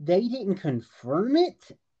 They didn't confirm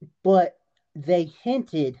it, but they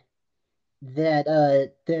hinted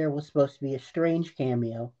that there was supposed to be a Strange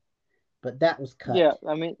cameo, but that was cut Yeah,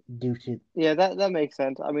 I mean, due to yeah, that makes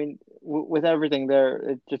sense. I mean, with everything there,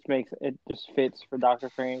 it just fits for Doctor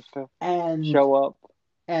Strange to and show up.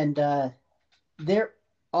 and there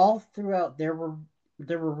all throughout there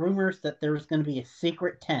were rumors that there was going to be a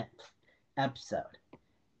secret 10th episode,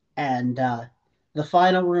 and the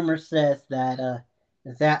final rumor says that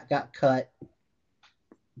that got cut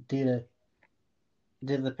due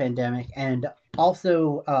to the pandemic, and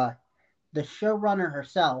also the showrunner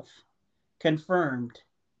herself confirmed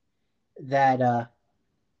that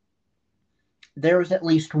there was at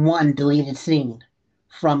least one deleted scene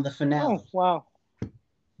from the Oh, finale wow.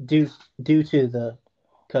 due due to the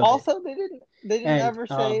COVID. Also, they didn't And ever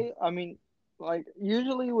say. I mean, like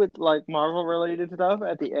usually with like Marvel related stuff,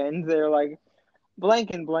 at the end they're like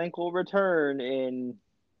blank and blank will return in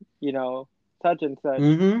you know such and such.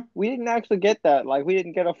 mm-hmm. We didn't actually get that. Like we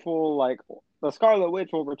didn't get a full like the Scarlet Witch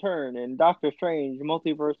will return in Doctor Strange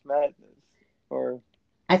Multiverse Madness or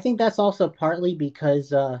I think that's also partly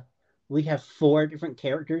because we have four different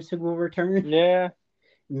characters who will return. yeah,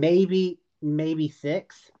 Maybe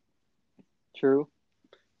six, true.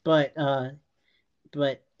 but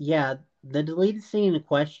yeah, the deleted scene in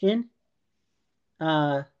question.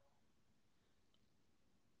 Uh,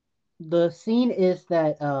 the scene is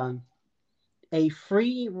that a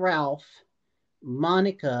free Ralph,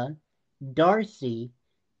 Monica, Darcy,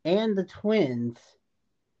 and the twins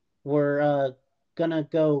were gonna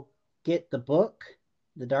go get the book,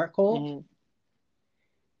 the Darkhold, Hmm.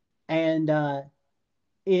 and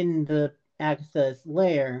in the Agatha's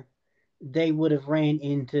lair, they would have ran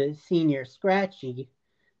into Senior Scratchy,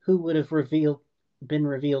 who would have been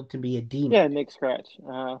revealed to be a demon, Yeah, Nick Scratch.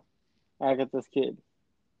 Agatha's kid.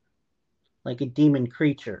 like a demon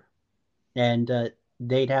creature, and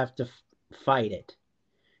they'd have to fight it.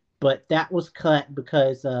 But that was cut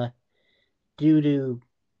because due to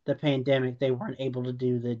the pandemic, they weren't able to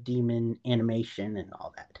do the demon animation and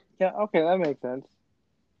all that. Yeah, okay, that makes sense.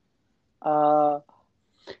 Uh,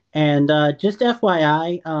 And just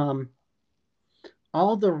FYI,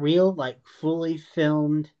 all the real, like, fully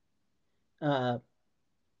filmed uh,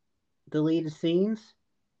 deleted scenes,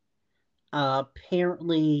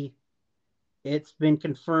 apparently it's been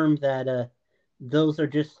confirmed that those are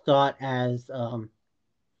just thought as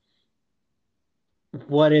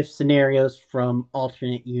what if scenarios from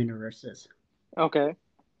alternate universes. okay.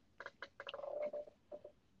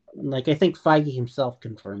 Like, I think Feige himself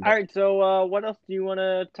confirmed All it. right, so what else do you want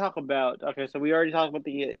to talk about? Okay, so we already talked about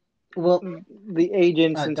Well, the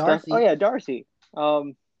agents and stuff. Oh Darcy. yeah, Darcy.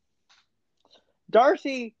 Um,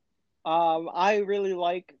 Darcy, I really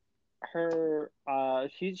like her.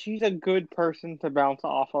 She's a good person to bounce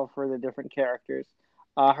off of for the different characters.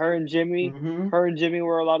 Her and Jimmy, Mm-hmm. her and Jimmy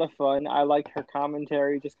were a lot of fun. I liked her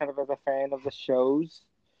commentary, just kind of as a fan of the shows,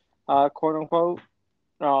 quote unquote.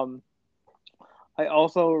 Um, I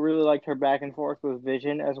also really liked her back and forth with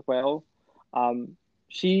Vision as well.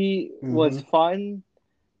 She was Mm-hmm. fun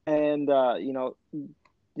and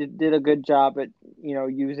did a good job at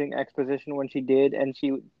using exposition when she did, and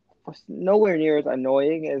she was nowhere near as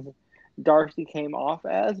annoying as Darcy came off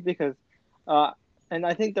as because, uh, and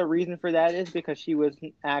I think the reason for that is because she was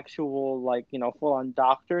an actual like full on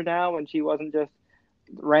doctor now, and she wasn't just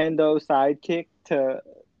rando sidekick to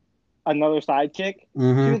another sidekick.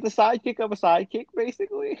 She Mm-hmm. was the sidekick of a sidekick,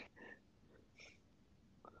 basically.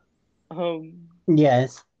 Um,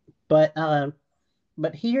 Yes, but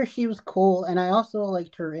here she was cool, and I also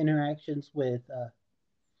liked her interactions with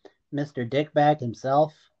Mr. Dickbag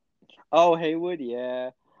himself, oh, Haywood,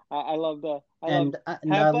 yeah, I love the I love and I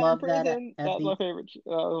have fun in love that prison. That at was my the favorite.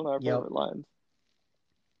 That was one of my yep, favorite lines.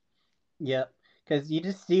 yep, because you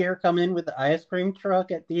just see her come in with the ice cream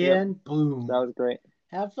truck at the Yep, end, that boom, was great.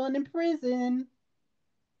 have fun in prison.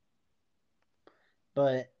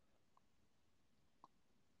 But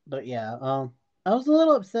yeah, I was a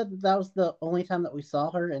little upset that that was the only time that we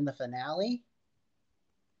saw her in the finale.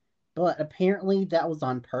 But apparently that was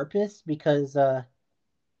on purpose because the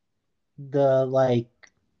like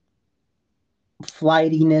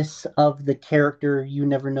flightiness of the character, you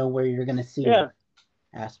never know where you're gonna see Yeah. her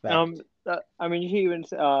aspect. I mean, she even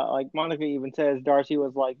like Monica even says Darcy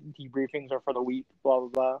was like debriefings are for the weak, blah blah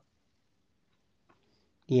blah.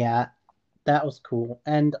 Yeah, that was cool.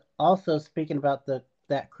 And also speaking about the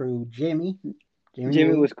that crew, Jimmy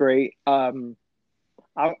Jimmy Woo, was great. I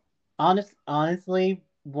honestly,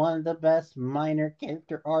 one of the best minor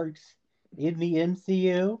character arcs in the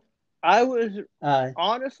MCU. I was Uh,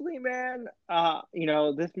 honestly, man.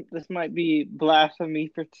 This might be blasphemy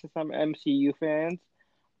for to some MCU fans,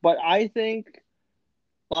 but I think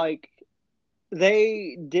like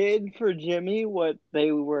they did for Jimmy what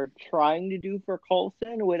they were trying to do for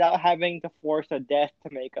Coulson without having to force a death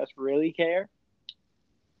to make us really care.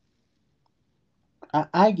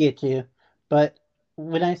 I get you, but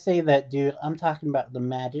when I say that, dude, I'm talking about the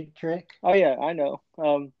magic trick. Oh yeah, I know.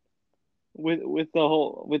 With the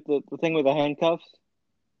whole with the thing with the handcuffs.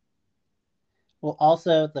 Well,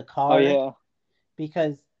 also the Oh card yeah.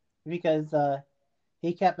 because because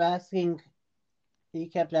he kept asking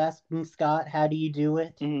Scott, "How do you do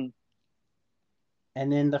it?" Hmm.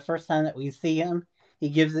 And then the first time that we see him, he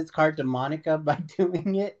gives his card to Monica by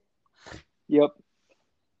doing it. Yep.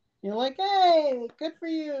 You're like, "Hey, good for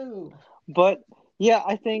you." But yeah,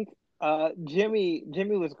 I think Jimmy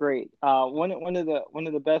was great. One of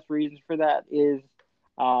the best reasons for that is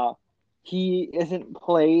uh he isn't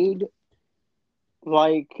played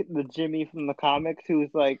like the Jimmy from the comics who's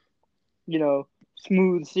like, you know,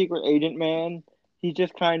 smooth secret agent man. He's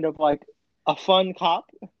just kind of like a fun cop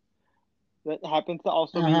that happens to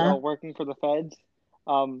also Uh be huh. working for the feds.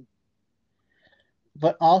 Um,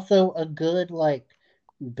 But also a good like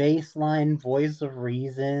baseline voice of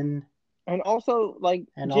reason and also like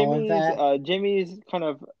and all of that. Jimmy's kind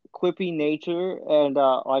of quippy nature and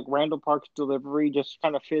like Randall Park's delivery just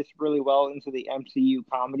kind of fits really well into the MCU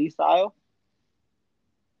comedy style.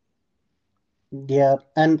 Yeah,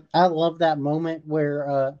 and I love that moment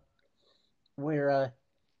where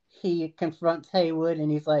he confronts Haywood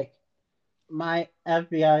and he's like, "My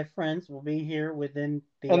FBI friends will be here within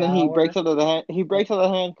the And then hour." he breaks out of the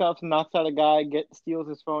handcuffs, knocks out a guy, steals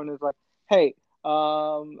his phone, and is like, "Hey,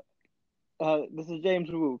 this is James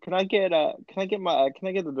Wu. Can I get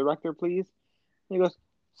the director, please?" And he goes,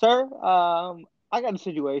 "Sir, I got a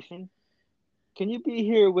situation. Can you be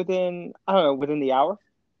here within I don't know within the hour?"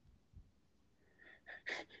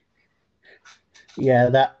 Yeah,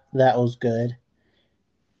 that was good.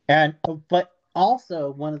 And but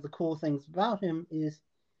also one of the cool things about him is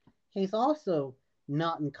he's also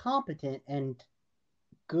not incompetent and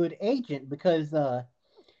good agent because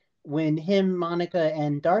when him, Monica,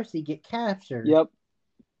 and Darcy get captured, Yep.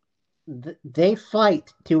 they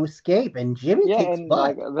fight to escape, and Jimmy Yeah, kicks and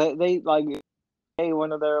like butt. they like hey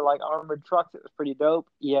one of their like armored trucks. It was pretty dope.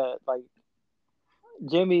 Yeah, like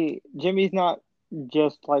Jimmy's not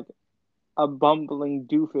just like a bumbling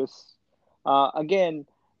doofus. Again,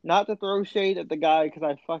 not to throw shade at the guy because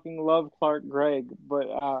I fucking love Clark Gregg,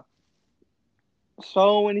 but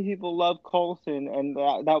so many people love Coulson, and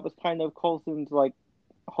that was kind of Coulson's like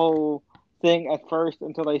whole thing at first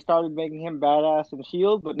until they started making him badass in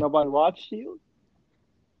Shield, but nobody watched Shield.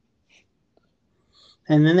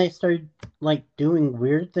 And then they started like doing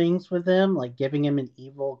weird things with him, like giving him an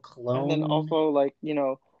evil And then clone. also like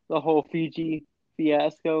the whole Fiji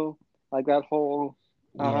fiasco, like that whole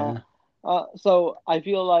uh Yeah. so I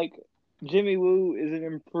feel like Jimmy Woo is an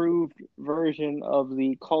improved version of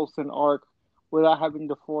the Coulson arc without having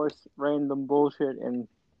to force random bullshit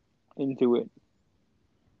into it.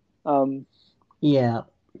 Um, Yeah.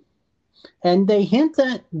 And they hint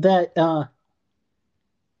at that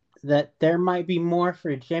there might be more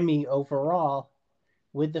for Jimmy overall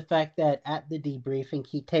with the fact that at the debriefing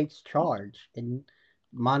he takes charge and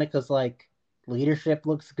Monica's like, leadership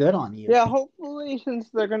looks good on you. yeah, hopefully since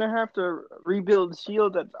they're gonna have to rebuild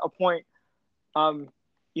Shield at a point, um,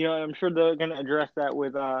 I'm sure they're gonna address that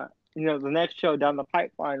with the next show down the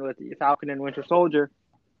pipeline with the Falcon and Winter Soldier.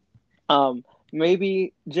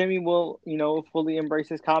 Maybe Jimmy will, fully embrace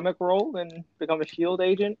his comic role and become a Shield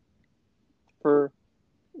agent for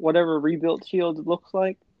whatever rebuilt Shield looks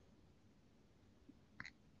like.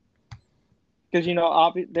 Because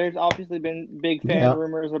there's obviously been big fan Yeah.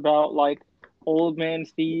 rumors about like Old Man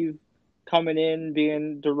Steve coming in,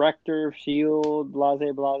 being director of Shield, blah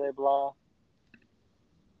blah blah blah.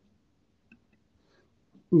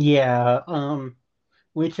 Yeah.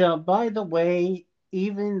 Which by the way,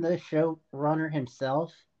 even the showrunner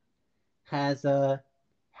himself has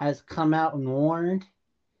has come out and warned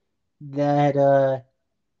that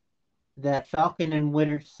that Falcon and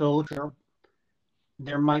Winter Soldier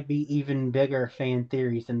there might be even bigger fan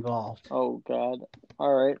theories involved. Oh God!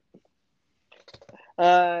 All right.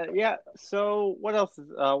 Yeah. So what else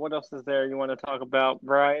is there you want to talk about,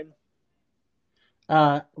 Brian?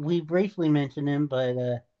 We briefly mentioned him,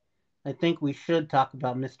 but I think we should talk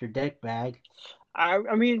about Mr. Dickbag.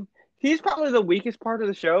 I mean, he's probably the weakest part of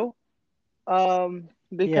the show. Yeah,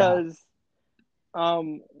 Because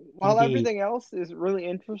while indeed. everything else is really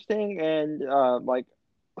interesting and like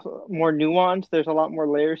more nuanced, there's a lot more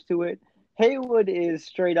layers to it. Haywood is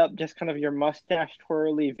straight up just kind of your mustache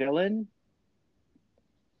twirly villain.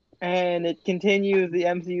 and it continues the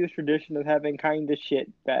MCU's tradition of having kind of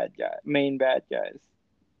shit main bad guys.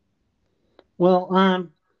 Well,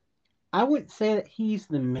 I wouldn't say that he's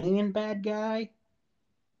the main bad guy,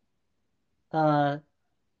 uh,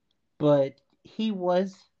 but he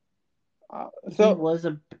So, was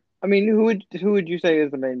a I mean, who would you say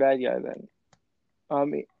is the main bad guy then?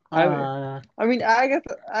 Um, I mean, uh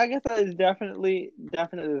Agatha is definitely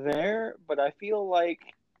there, but I feel like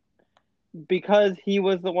because he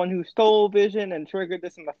was the one who stole Vision and triggered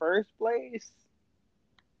this in the first place.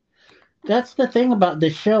 that's the thing about the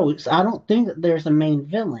show. Is I don't think that there's a main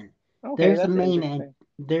villain. Okay, There's a that's main and interesting.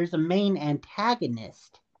 there's a main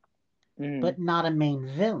antagonist, Mm. but not a main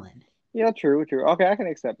villain. Yeah, true. Okay, I can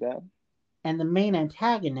accept that. And the main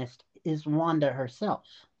antagonist is Wanda herself.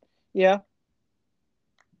 Yeah,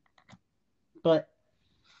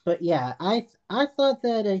 But yeah, I thought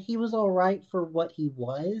that he was all right for what he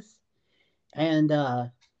was, and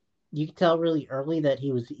you could tell really early that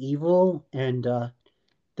he was evil, and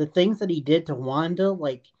the things that he did to Wanda,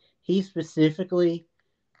 like he specifically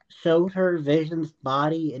showed her Vision's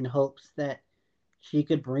body in hopes that she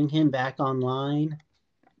could bring him back online,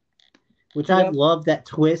 which I yep, love that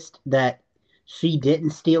twist that she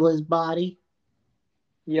didn't steal his body,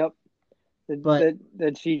 yep. That but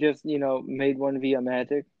that she just made one via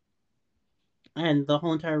magic. and the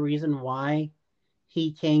whole entire reason why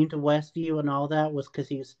he came to Westview and all that was because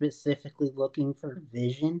he was specifically looking for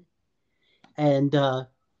Vision. And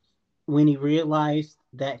when he realized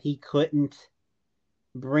that he couldn't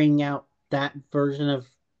bring out that version of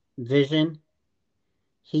Vision,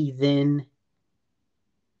 he then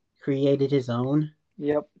created his own.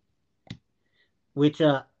 Yep. Which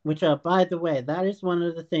by the way, that is one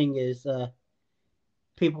of the things is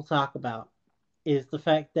people talk about is the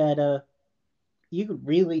fact that you could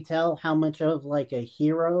really tell how much of like a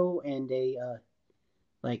hero and a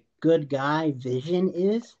like good guy Vision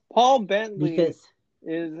is Paul Bentley because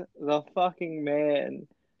is the fucking man.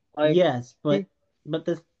 Like yes, he, but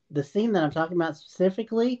the scene that I'm talking about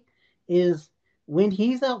specifically is when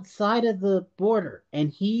he's outside of the border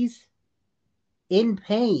and he's in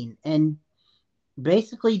pain and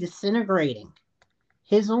basically disintegrating.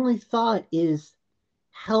 His only thought is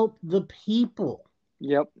help the people.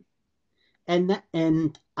 yep.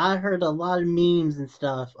 And I heard a lot of memes and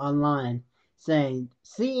stuff online saying,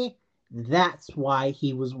 "See, that's why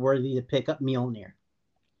he was worthy to pick up Mjolnir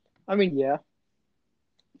I mean, yeah.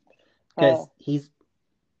 Uh, because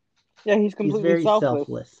yeah, he's he's completely very selfless.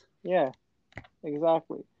 selfless." Yeah,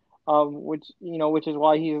 exactly. Which is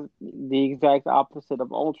why he's the exact opposite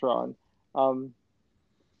of Ultron. Um,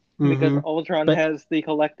 because Mm-hmm. Ultron But has the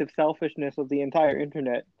collective selfishness of the entire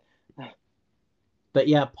internet.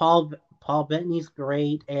 yeah, Paul Bettany's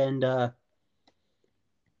great, and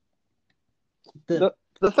the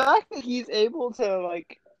The fact that he's able to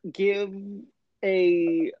like give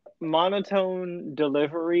a monotone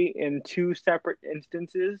delivery in two separate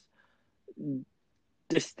instances,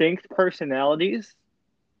 distinct personalities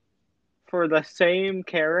for the same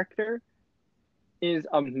character is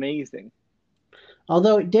amazing.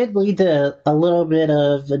 although it did lead to a little bit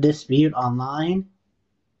of a dispute online,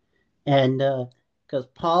 and because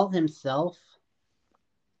Paul himself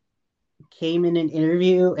came in an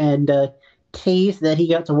interview and teased that he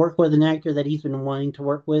got to work with an actor that he's been wanting to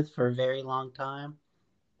work with for a very long time,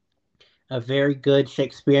 a very good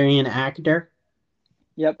Shakespearean actor.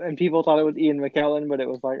 Yep, and people thought it was Ian McKellen, but it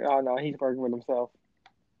was like, oh no, he's working with himself.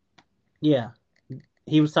 Yeah,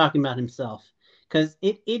 he was talking about himself because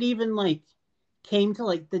it even like came to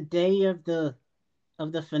like the day of the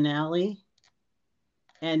finale,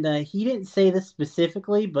 and he didn't say this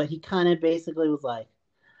specifically, but he kind of basically was like,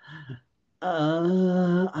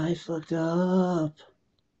 I fucked up.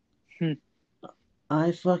 Hmm.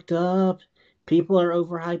 I fucked up. People are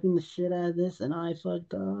overhyping the shit out of this, and I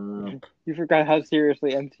fucked up. You forgot how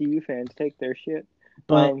seriously MCU fans take their shit.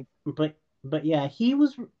 But Um, but yeah, he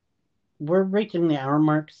was. We're reaching the hour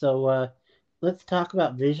mark, so let's talk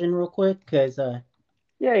about Vision real quick because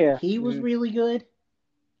yeah. he was Mhm. really good,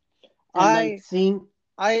 and like I seeing.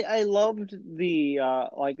 I loved the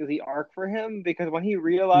like the arc for him because when he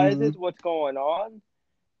realizes Mm-hmm, what's going on,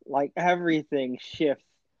 like everything shifts.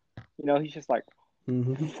 He's just like,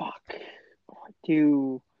 mm-hmm. fuck,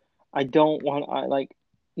 do I don't want I like,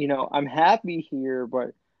 I'm happy here,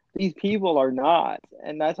 but these people are not,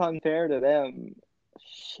 and that's unfair to them.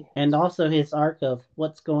 Shit. And also his arc of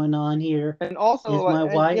what's going on here And also is like, my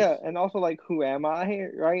and wife. yeah, and also like, who am I,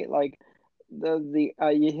 right? Like the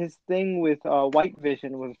his thing with White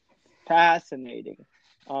Vision was fascinating.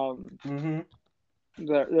 Um, Mm-hmm.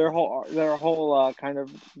 their whole kind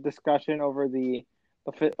of discussion over the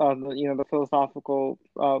the philosophical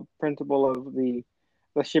principle of the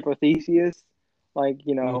ship of Theseus. Like,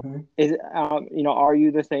 Mm-hmm. is are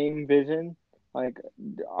you the same Vision? Like,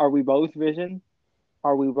 are we both Vision?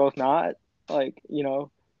 Are we both not? Like,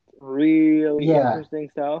 really Yeah, interesting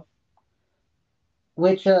stuff.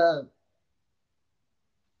 which uh,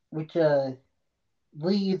 which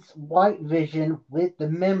leaves White Vision with the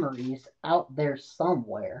memories out there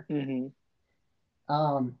somewhere. Hmm.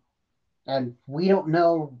 Um, and we don't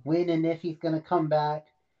know when and if he's going to come back.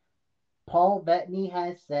 Paul Bettany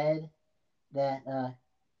has said that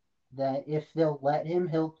that if they'll let him,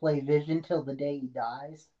 he'll play Vision till the day he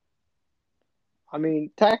dies. I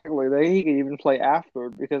mean, technically, he could even play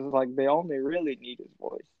afterward because like they only really need his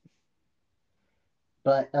voice.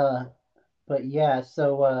 But uh, but yeah,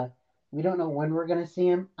 so we don't know when we're gonna see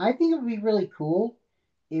him. I think it would be really cool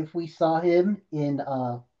if we saw him in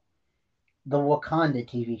the Wakanda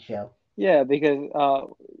TV show. Yeah, because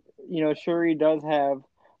Shuri does have.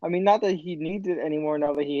 I mean, not that he needs it anymore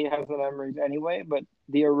now that he has the memories anyway, but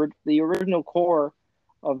the original core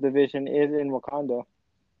of the Vision is in Wakanda,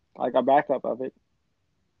 like a backup of it.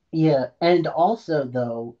 Yeah, and also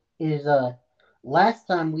though is last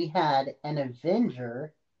time we had an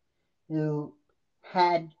Avenger who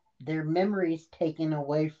had their memories taken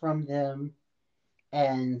away from them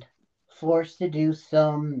and forced to do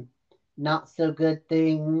some not so good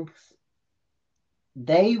things.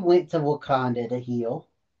 They went to Wakanda to heal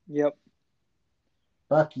Yep.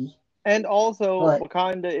 Bucky, And also, but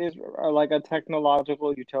Wakanda is like a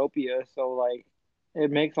technological utopia, so like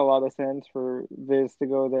it makes a lot of sense for Viz to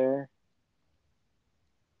go there.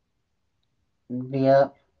 yeah.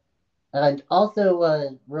 And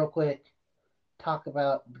also, real quick, talk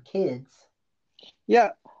about the kids. Yeah.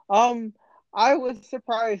 Um, I was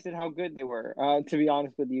surprised at how good they were, to be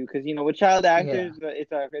honest with you, because with child Yeah. actors,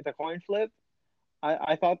 it's a coin flip.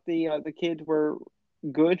 I thought the kids were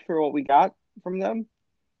good for what we got from them.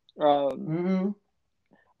 Um, Mm-hmm.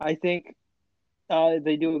 I think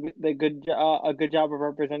they do a good job of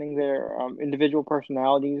representing their individual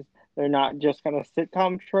personalities. They're not just kind of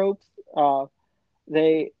sitcom tropes.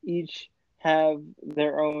 They each have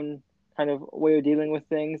their own kind of way of dealing with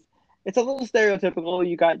things. It's a little stereotypical.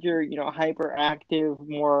 You got your hyperactive,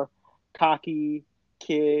 more cocky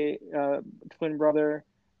kid, twin brother,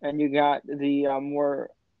 and you got the more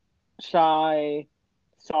shy,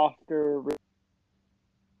 softer,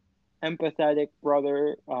 empathetic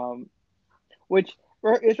brother, which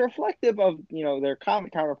is reflective of their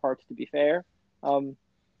comic counterparts. To be fair, um,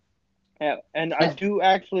 and I do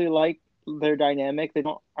actually like their dynamic. They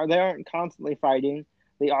aren't constantly fighting.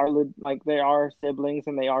 They are like they are siblings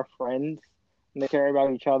and they are friends and they care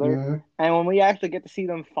about each other. Mm-hmm. And when we actually get to see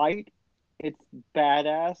them fight, it's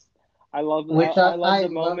badass. Which I love I the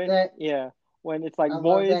love moment. that. Yeah, when it's like I love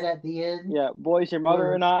boys, that at the end yeah, boys, your mother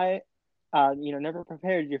where and I, never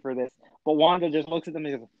prepared you for this. But Wanda just looks at them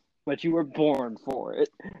and goes, "But you were born for it."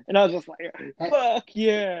 And I was just like, and, "Fuck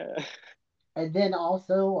yeah!" and then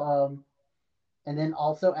also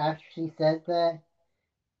after she says that,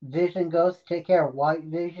 Vision goes to take care of White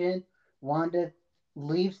Vision. Wanda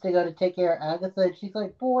leaves to go to take care of Agatha, and she's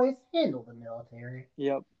like, "Boys, handle the military."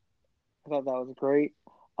 Yep, I thought that was great.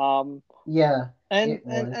 Um, Yeah, and it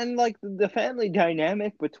and was. and like the family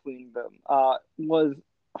dynamic between them was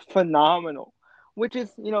phenomenal, which is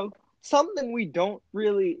something we don't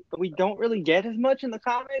really get as much in the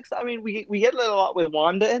comics. I mean, we get it a lot with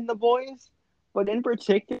Wanda and the boys, but in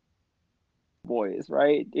particular boys,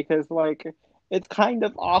 right? Because like it's kind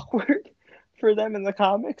of awkward for them in the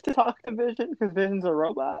comics to talk to Vision because Vision's a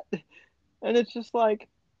robot, and it's just like,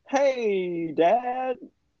 hey, Dad,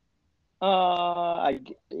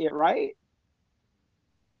 yeah, right?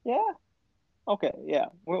 Yeah, okay, yeah,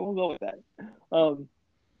 we'll go with that. Um,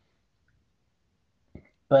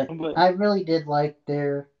 But but I really did like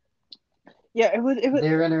yeah,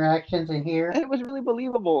 their interactions in here. it was really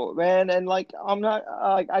believable, man. And like, I'm not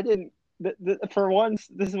like I didn't. For once,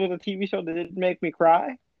 this was a TV show that didn't make me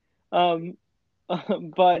cry. Um,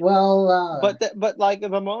 but Well, but like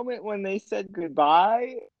the moment when they said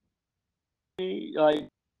goodbye, like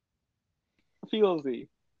feelsy.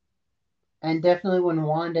 and definitely when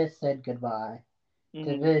Wanda said goodbye to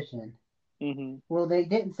Hmm. Vision. Hmm. Well, they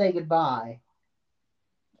didn't say goodbye,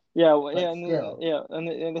 Yeah, well, yeah, but still,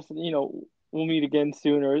 and this, we'll meet again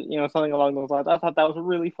soon, or something along those lines. I thought that was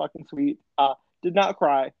really fucking sweet. Did not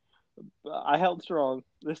cry. I held strong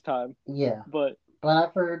this time, yeah. but But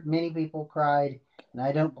I've heard many people cried, and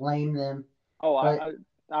I don't blame them. oh, But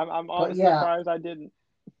I'm but honestly yeah, surprised I didn't.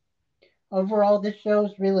 overall, this show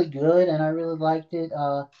is really good, and I really liked it.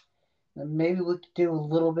 Maybe we could do a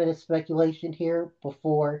little bit of speculation here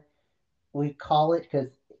before we call it because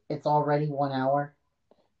it's already 1 hour.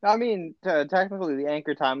 I mean, technically, the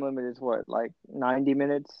anchor time limit is what, like 90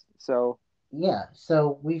 minutes? So, Yeah,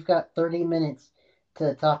 so we've got 30 minutes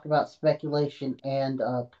to talk about speculation and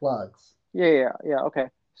plugs. yeah, okay.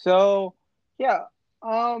 So, yeah,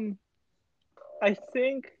 um, I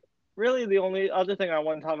think really the only other thing I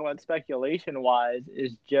want to talk about speculation wise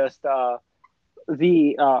is just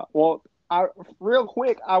well, real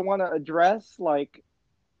quick, I want to address like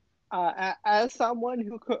as someone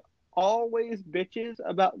who could always bitches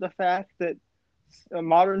about the fact that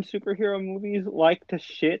modern superhero movies like to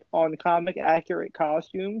shit on comic accurate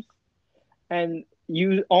costumes and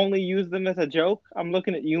you only use them as a joke. I'm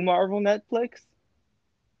looking at you, Marvel Netflix.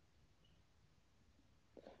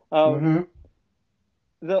 Um, Mm-hmm.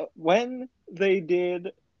 the when they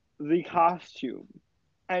did the costume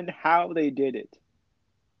and how they did it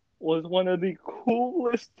was one of the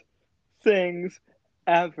coolest things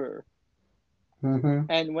ever. Mm-hmm.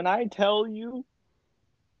 And when I tell you,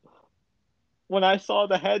 when I saw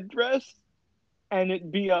the headdress and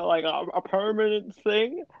it be a permanent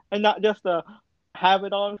thing and not just a have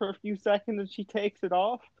it on for a few seconds and she takes it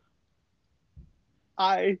off,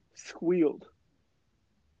 I squealed.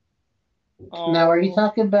 Now, are you Oh,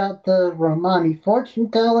 talking about the Romani fortune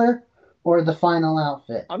teller or the final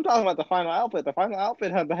outfit? I'm talking about the final outfit. The final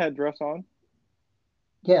outfit had the headdress on.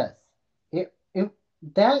 Yes. It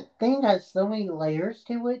that thing has so many layers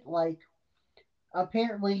to it. Like,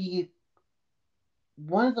 apparently,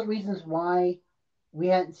 one of the reasons why we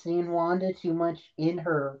hadn't seen Wanda too much in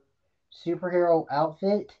her superhero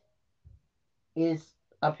outfit is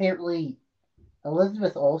apparently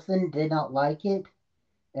Elizabeth Olsen did not like it,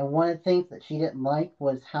 and one of the things that she didn't like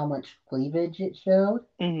was how much cleavage it showed,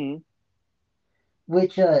 Hmm.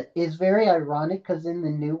 which is very ironic because in the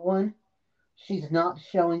new one, she's not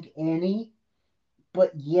showing any,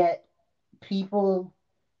 but yet people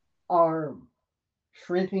are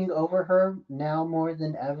shrimping over her now more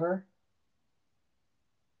than ever.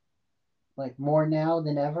 Like, more now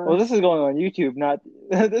than Well, ever. this is going on YouTube, not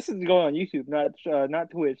this is going on YouTube, not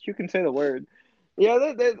Twitch. You can say the word. Yeah,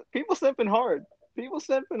 people simping hard. People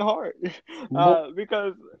simping hard, Mo-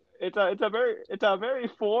 because it's a very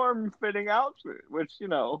form fitting outfit, which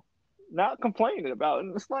not complaining about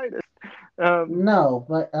in the slightest. Um, no,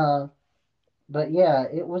 but yeah,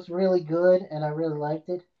 it was really good, and I really liked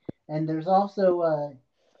it. And there's also,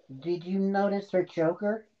 did you notice her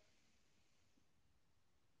choker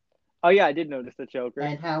oh yeah, I did notice the Joker.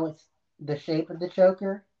 and how it's the shape of the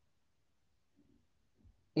choker?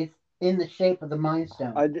 It's in the shape of the Mind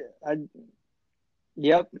Stone. I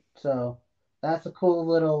yep, So that's a cool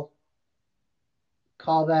little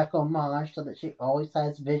callback homage so that she always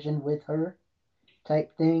has Vision with her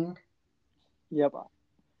type thing. yep,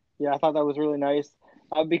 yeah. I thought that was really nice,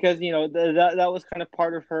 because that was kind of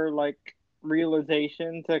part of her like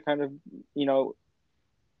realization to kind of you know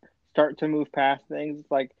start to move past things.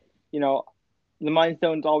 It's like, you know, the Mind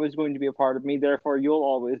Stone's always going to be a part of me, therefore you'll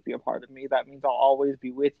always be a part of me. That means I'll always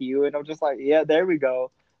be with you. And I'm just like, yeah, there we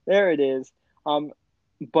go. There it is.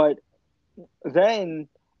 But then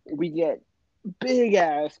we get big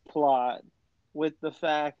ass plot with the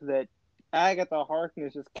fact that Agatha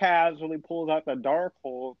Harkness just casually pulls out the dark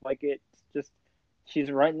hole like it's just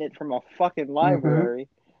she's renting it from a fucking Mm-hmm. library.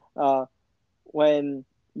 Uh, when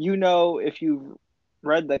if you've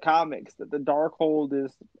read the comics that the Darkhold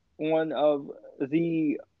is one of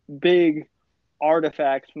the big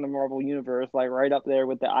artifacts from the Marvel universe, like right up there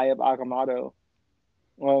with the Eye of Agamotto.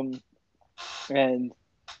 Um, and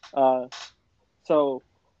uh, so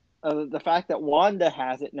the fact that Wanda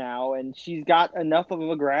has it now and she's got enough of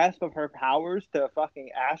a grasp of her powers to fucking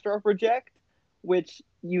astro project, which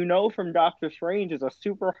from Doctor Strange is a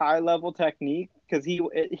super high level technique because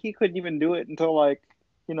he couldn't even do it until like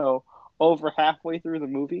you know over halfway through the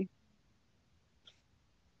movie.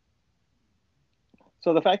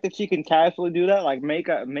 So the fact that she can casually do that, like make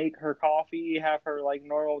her coffee, have her like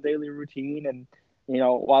normal daily routine, and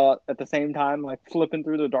while at the same time like flipping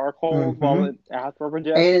through the dark hold while Mm-hmm. it astro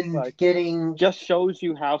projecting, And like getting just shows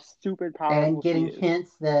you how stupid and powerful she getting is.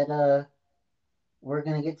 hints that we're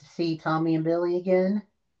gonna get to see Tommy and Billy again.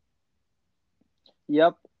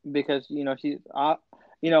 Yep, because she's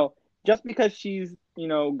you know just because she's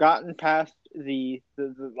gotten past the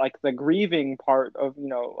like the grieving part of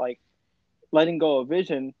like letting go of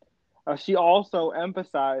Vision, she also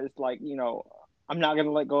emphasized like I'm not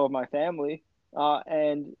gonna let go of my family,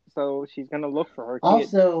 and so she's gonna look for her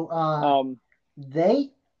kid. Also, Um,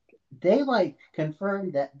 they they like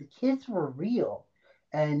confirmed that the kids were real,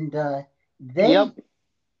 and yep, they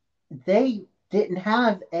they didn't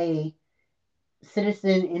have a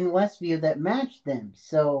citizen in Westview that matched them.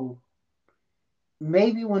 So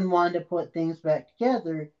maybe when Wanda put things back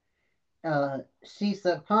together, she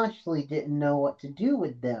subconsciously didn't know what to do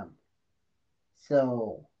with them.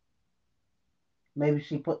 So maybe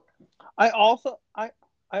she put. I also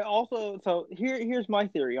I also so here's my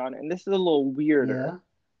theory on it, and this is a little weirder,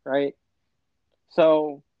 Yeah. right?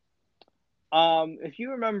 So if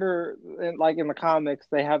you remember, like in the comics,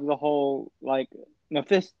 they have the whole like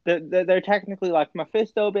Mephisto. They're technically like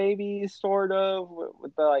Mephisto babies, sort of,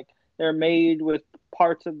 with the like they're made with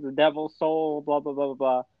parts of the devil's soul, blah blah blah blah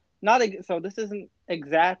blah. Not so this isn't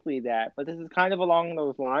exactly that, but this is kind of along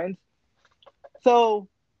those lines. So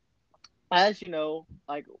as you know,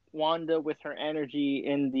 like Wanda with her energy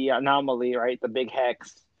in the anomaly, right, the big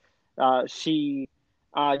hex, she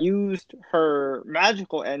used her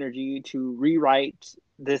magical energy to rewrite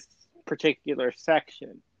this particular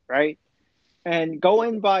section, right? And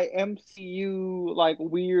going by MCU like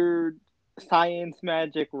weird science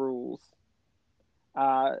magic rules,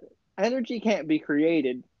 uh, energy can't be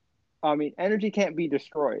created. I mean, energy can't be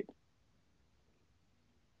destroyed.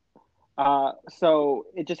 So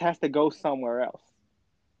it just has to go somewhere else.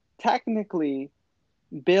 Technically,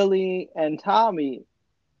 Billy and Tommy,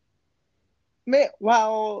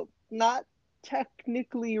 while not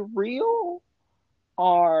technically real,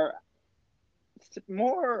 are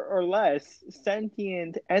more or less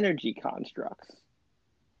sentient energy constructs.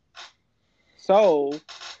 So,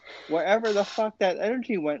 wherever the fuck that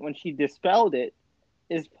energy went when she dispelled it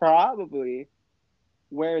is probably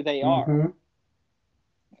where they are. Mm-hmm.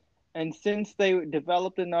 And since they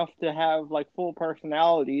developed enough to have like full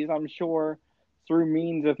personalities, I'm sure through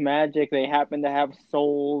means of magic they happen to have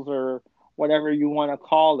souls or whatever you want to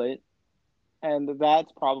call it, and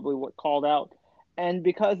that's probably what called out. And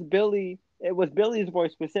because it was Billy's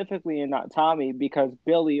voice specifically and not Tommy, because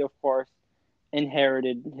Billy, of course,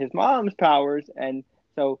 inherited his mom's powers, and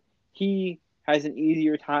so he has an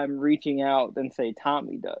easier time reaching out than say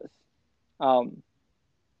Tommy does. Um,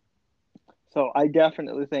 so I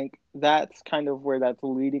definitely think that's kind of where that's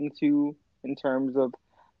leading to in terms of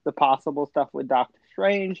the possible stuff with Doctor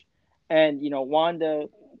Strange, and Wanda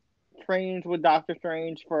trained with Doctor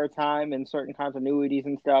Strange for a time in certain continuities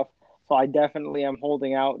and stuff. So I definitely am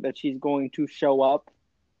holding out that she's going to show up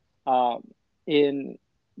um, in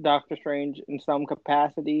Doctor Strange in some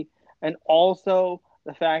capacity, and also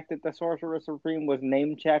the fact that the Sorcerer Supreme was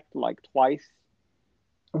name checked like twice.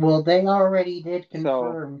 Well, they already did So,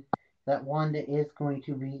 confirm that Wanda is going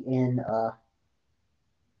to be in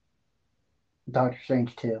Doctor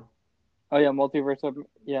Strange 2. oh yeah,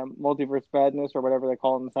 multiverse madness or whatever they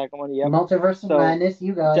call it in the second one. Yep. Multiverse of So Madness,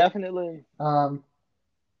 you got it. definitely, Um,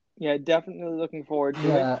 yeah, definitely looking forward to it.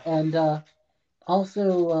 yeah, and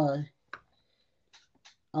also,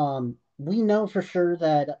 we know for sure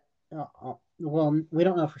that, well, we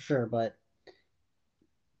don't know for sure, but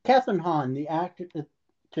Catherine Hahn, the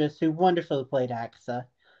actress who wonderfully played Agatha,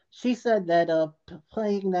 she said that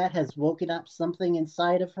playing that has woken up something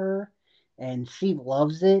inside of her, and she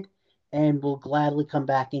loves it, and will gladly come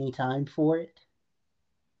back anytime for it.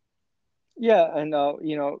 Yeah, and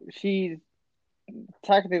she's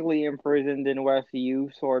technically imprisoned in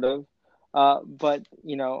Westview, sort of. But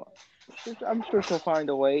I'm sure she'll find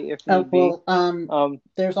a way if Oh need be. well, Um,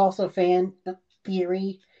 there's also fan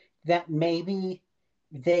theory that maybe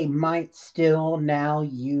they might still now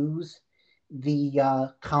use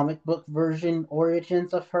the comic book version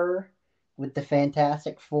origins of her with the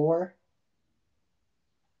Fantastic Four.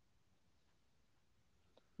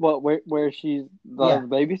 what where she's the Yeah,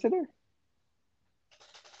 babysitter?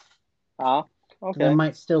 Ah, they okay.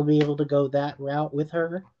 might still be able to go that route with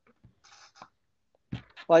her.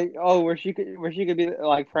 Like, oh, where she could be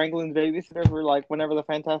like Franklin's babysitter for like whenever the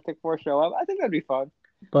Fantastic Four show up. I think that'd be fun.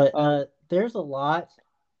 But Um, there's a lot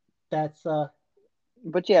that's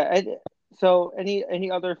but yeah. So any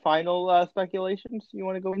other final speculations you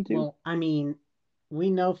want to go into? well, I mean, we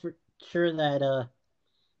know for sure that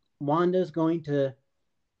Wanda's going to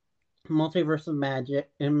Multiverse of Magic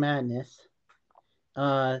and Madness.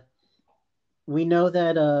 Uh, we know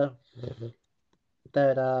that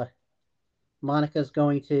Monica's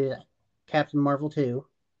going to Captain Marvel 2.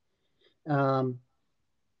 Um,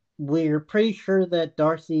 we're pretty sure that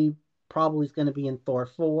Darcy probably is going to be in Thor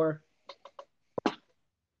 4,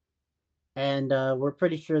 and we're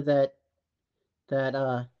pretty sure that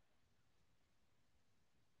uh,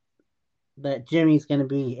 that Jimmy's going to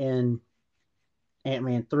be in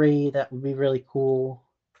Ant-Man 3. That would be really cool.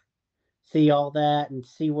 See all that and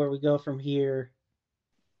see where we go from here.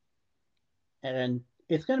 And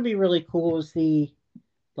it's going to be really cool to see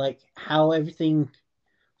like how everything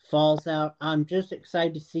falls out. I'm just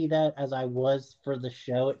excited to see that as I was for the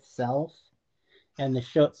show itself. And the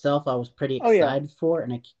show itself, I was pretty Oh yeah, excited for,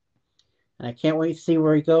 and I can't wait to see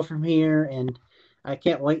where we go from here. And I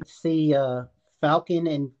can't wait to see Falcon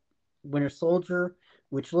and Winter Soldier,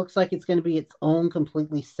 which looks like it's going to be its own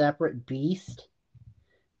completely separate beast,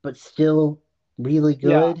 but still really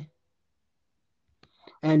yeah. good.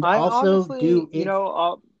 And I also honestly, do it.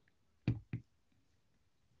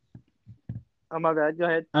 oh my bad. Go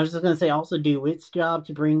ahead. I was just going to say, also do its job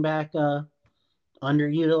to bring back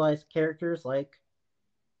underutilized characters like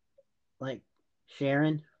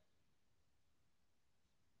Sharon.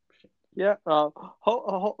 Yeah.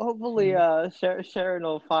 Hopefully, Sharon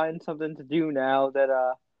will find something to do now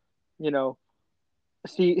that you know,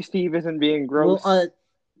 Steve isn't being Well, gross.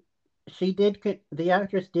 she did. The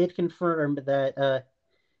actress did confirm that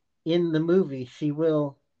in the movie she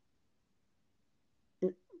will.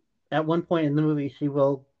 At one point in the movie, she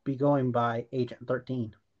will be going by Agent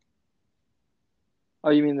 13. Oh,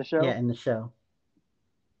 you mean the Yeah, show? in the show.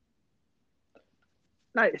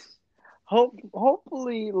 Nice.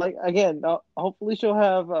 Hopefully, like again, hopefully she'll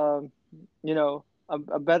have you know,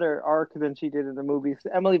 a better arc than she did in the movies.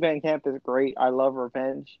 Emily Van Camp is great. I love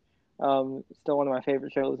Revenge. Still one of my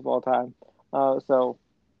favorite shows of all time. So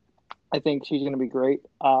I think she's gonna be great.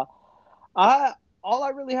 I all I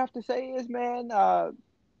really have to say is, man,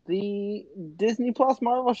 the Disney Plus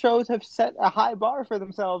Marvel shows have set a high bar for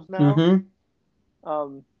themselves now. Mm-hmm.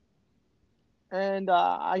 Um, and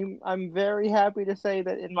I'm very happy to say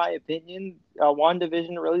that, in my opinion,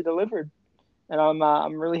 WandaVision really delivered, and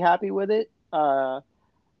I'm really happy with it.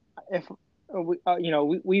 If we,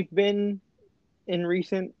 we've been in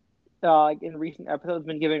recent in recent episodes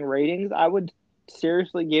been giving ratings, I would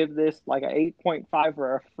seriously give this like a 8.5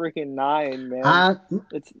 or a freaking 9, man. I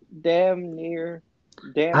It's damn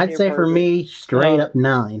I'd near say for perfect. me, straight Uh, up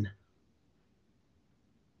 9.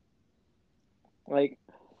 like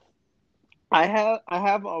I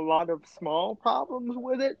have a lot of small problems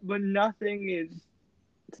with it, but nothing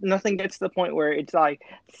gets to the point where it's like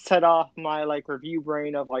set off my like review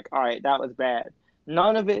brain of like, all right, that was bad.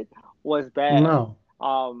 None of it was bad. No.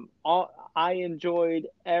 I enjoyed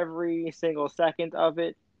every single second of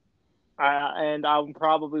it, and I'll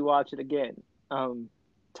probably watch it again. Um,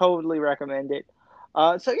 totally recommend it.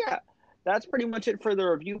 So yeah, that's pretty much it for the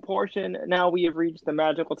review portion. Now we have reached the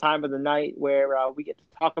magical time of the night where we get to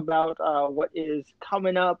talk about what is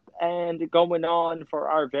coming up and going on for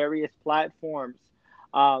our various platforms.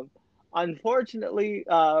 Um, Unfortunately,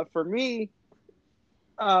 for me,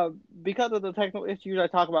 uh, because of the technical issues I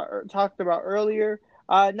talked about earlier,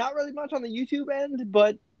 not really much on the YouTube end,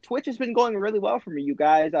 but Twitch has been going really well for me, you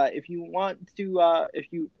guys. If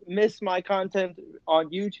you miss my content on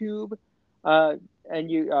YouTube, uh,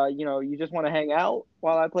 and you just want to hang out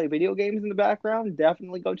while I play video games in the background,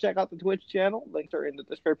 definitely go check out the Twitch channel. Links are in the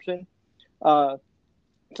description. Uh,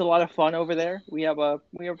 it's a lot of fun over there. We have a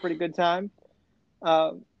pretty good time.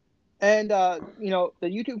 Uh, and the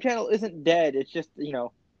YouTube channel isn't dead. It's just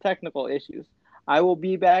technical issues. I will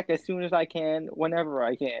be back as soon as I can, whenever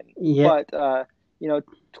I can. Yeah, But you know,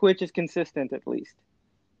 Twitch is consistent at least.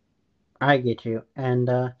 I get you. And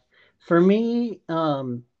for me,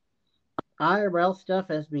 IRL stuff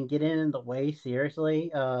has been getting in the way,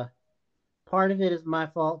 seriously. Part of it is my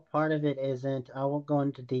fault, part of it isn't. I won't go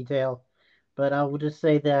into detail, but I will just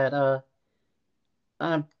say that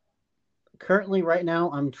I'm currently right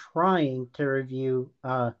now I'm trying to review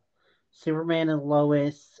Superman and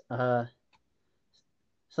Lois,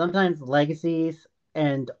 sometimes Legacies,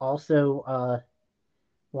 and also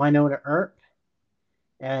Winona Earp.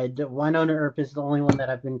 And Winona Earp is the only one that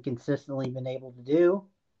I've been consistently been able to do,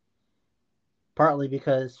 partly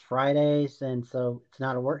because Fridays, and so it's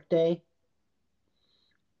not a work day.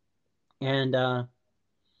 And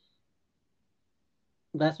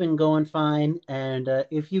that's been going fine. And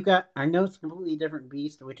if you got, I know it's a completely different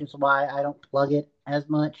beast, which is why I don't plug it as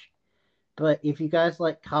much. But if you guys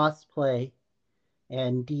like cosplay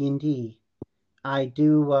and D&D, I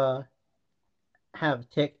do have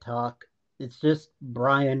TikTok. It's just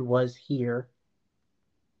Brian was here.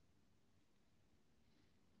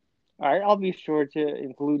 All right, I'll be sure to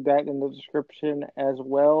include that in the description as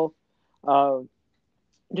well. Uh,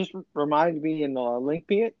 just remind me and link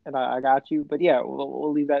me it, and I got you. But yeah,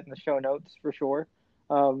 we'll leave that in the show notes for sure.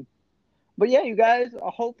 Um, but yeah, you guys,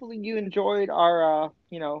 hopefully you enjoyed our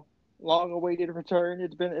long awaited return.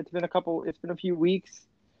 It's been a few weeks.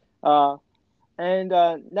 Uh, And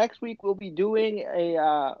next week we'll be doing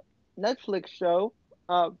a Netflix show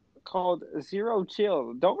uh, called Zero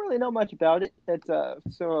Chill. Don't really know much about it. It's a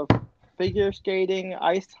sort of figure skating,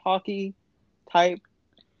 ice hockey type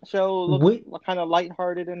show. Looks We, kind of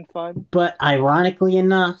lighthearted and fun. but ironically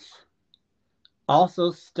enough,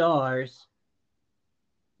 also stars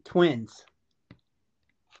twins.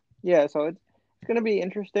 Yeah, so it's gonna be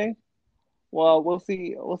interesting. Well, we'll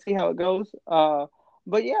see how it goes.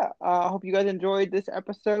 But yeah, I hope you guys enjoyed this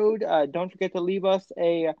episode. Don't forget to leave us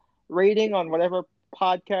a rating on whatever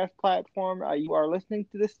podcast platform you are listening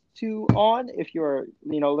to this to on. If you're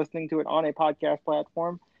listening to it on a podcast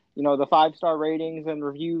platform, the 5-star ratings and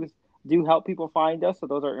reviews do help people find us, so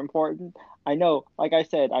those are important. I know, like I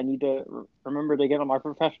said, I need to remember to get on my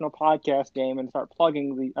professional podcast game and start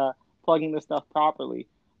plugging the stuff properly.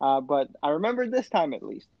 But I remembered this time at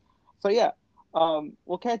least. So yeah,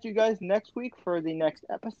 we'll catch you guys next week for the next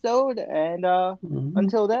episode, and Mhm.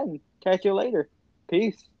 until then, catch you later.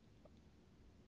 Peace.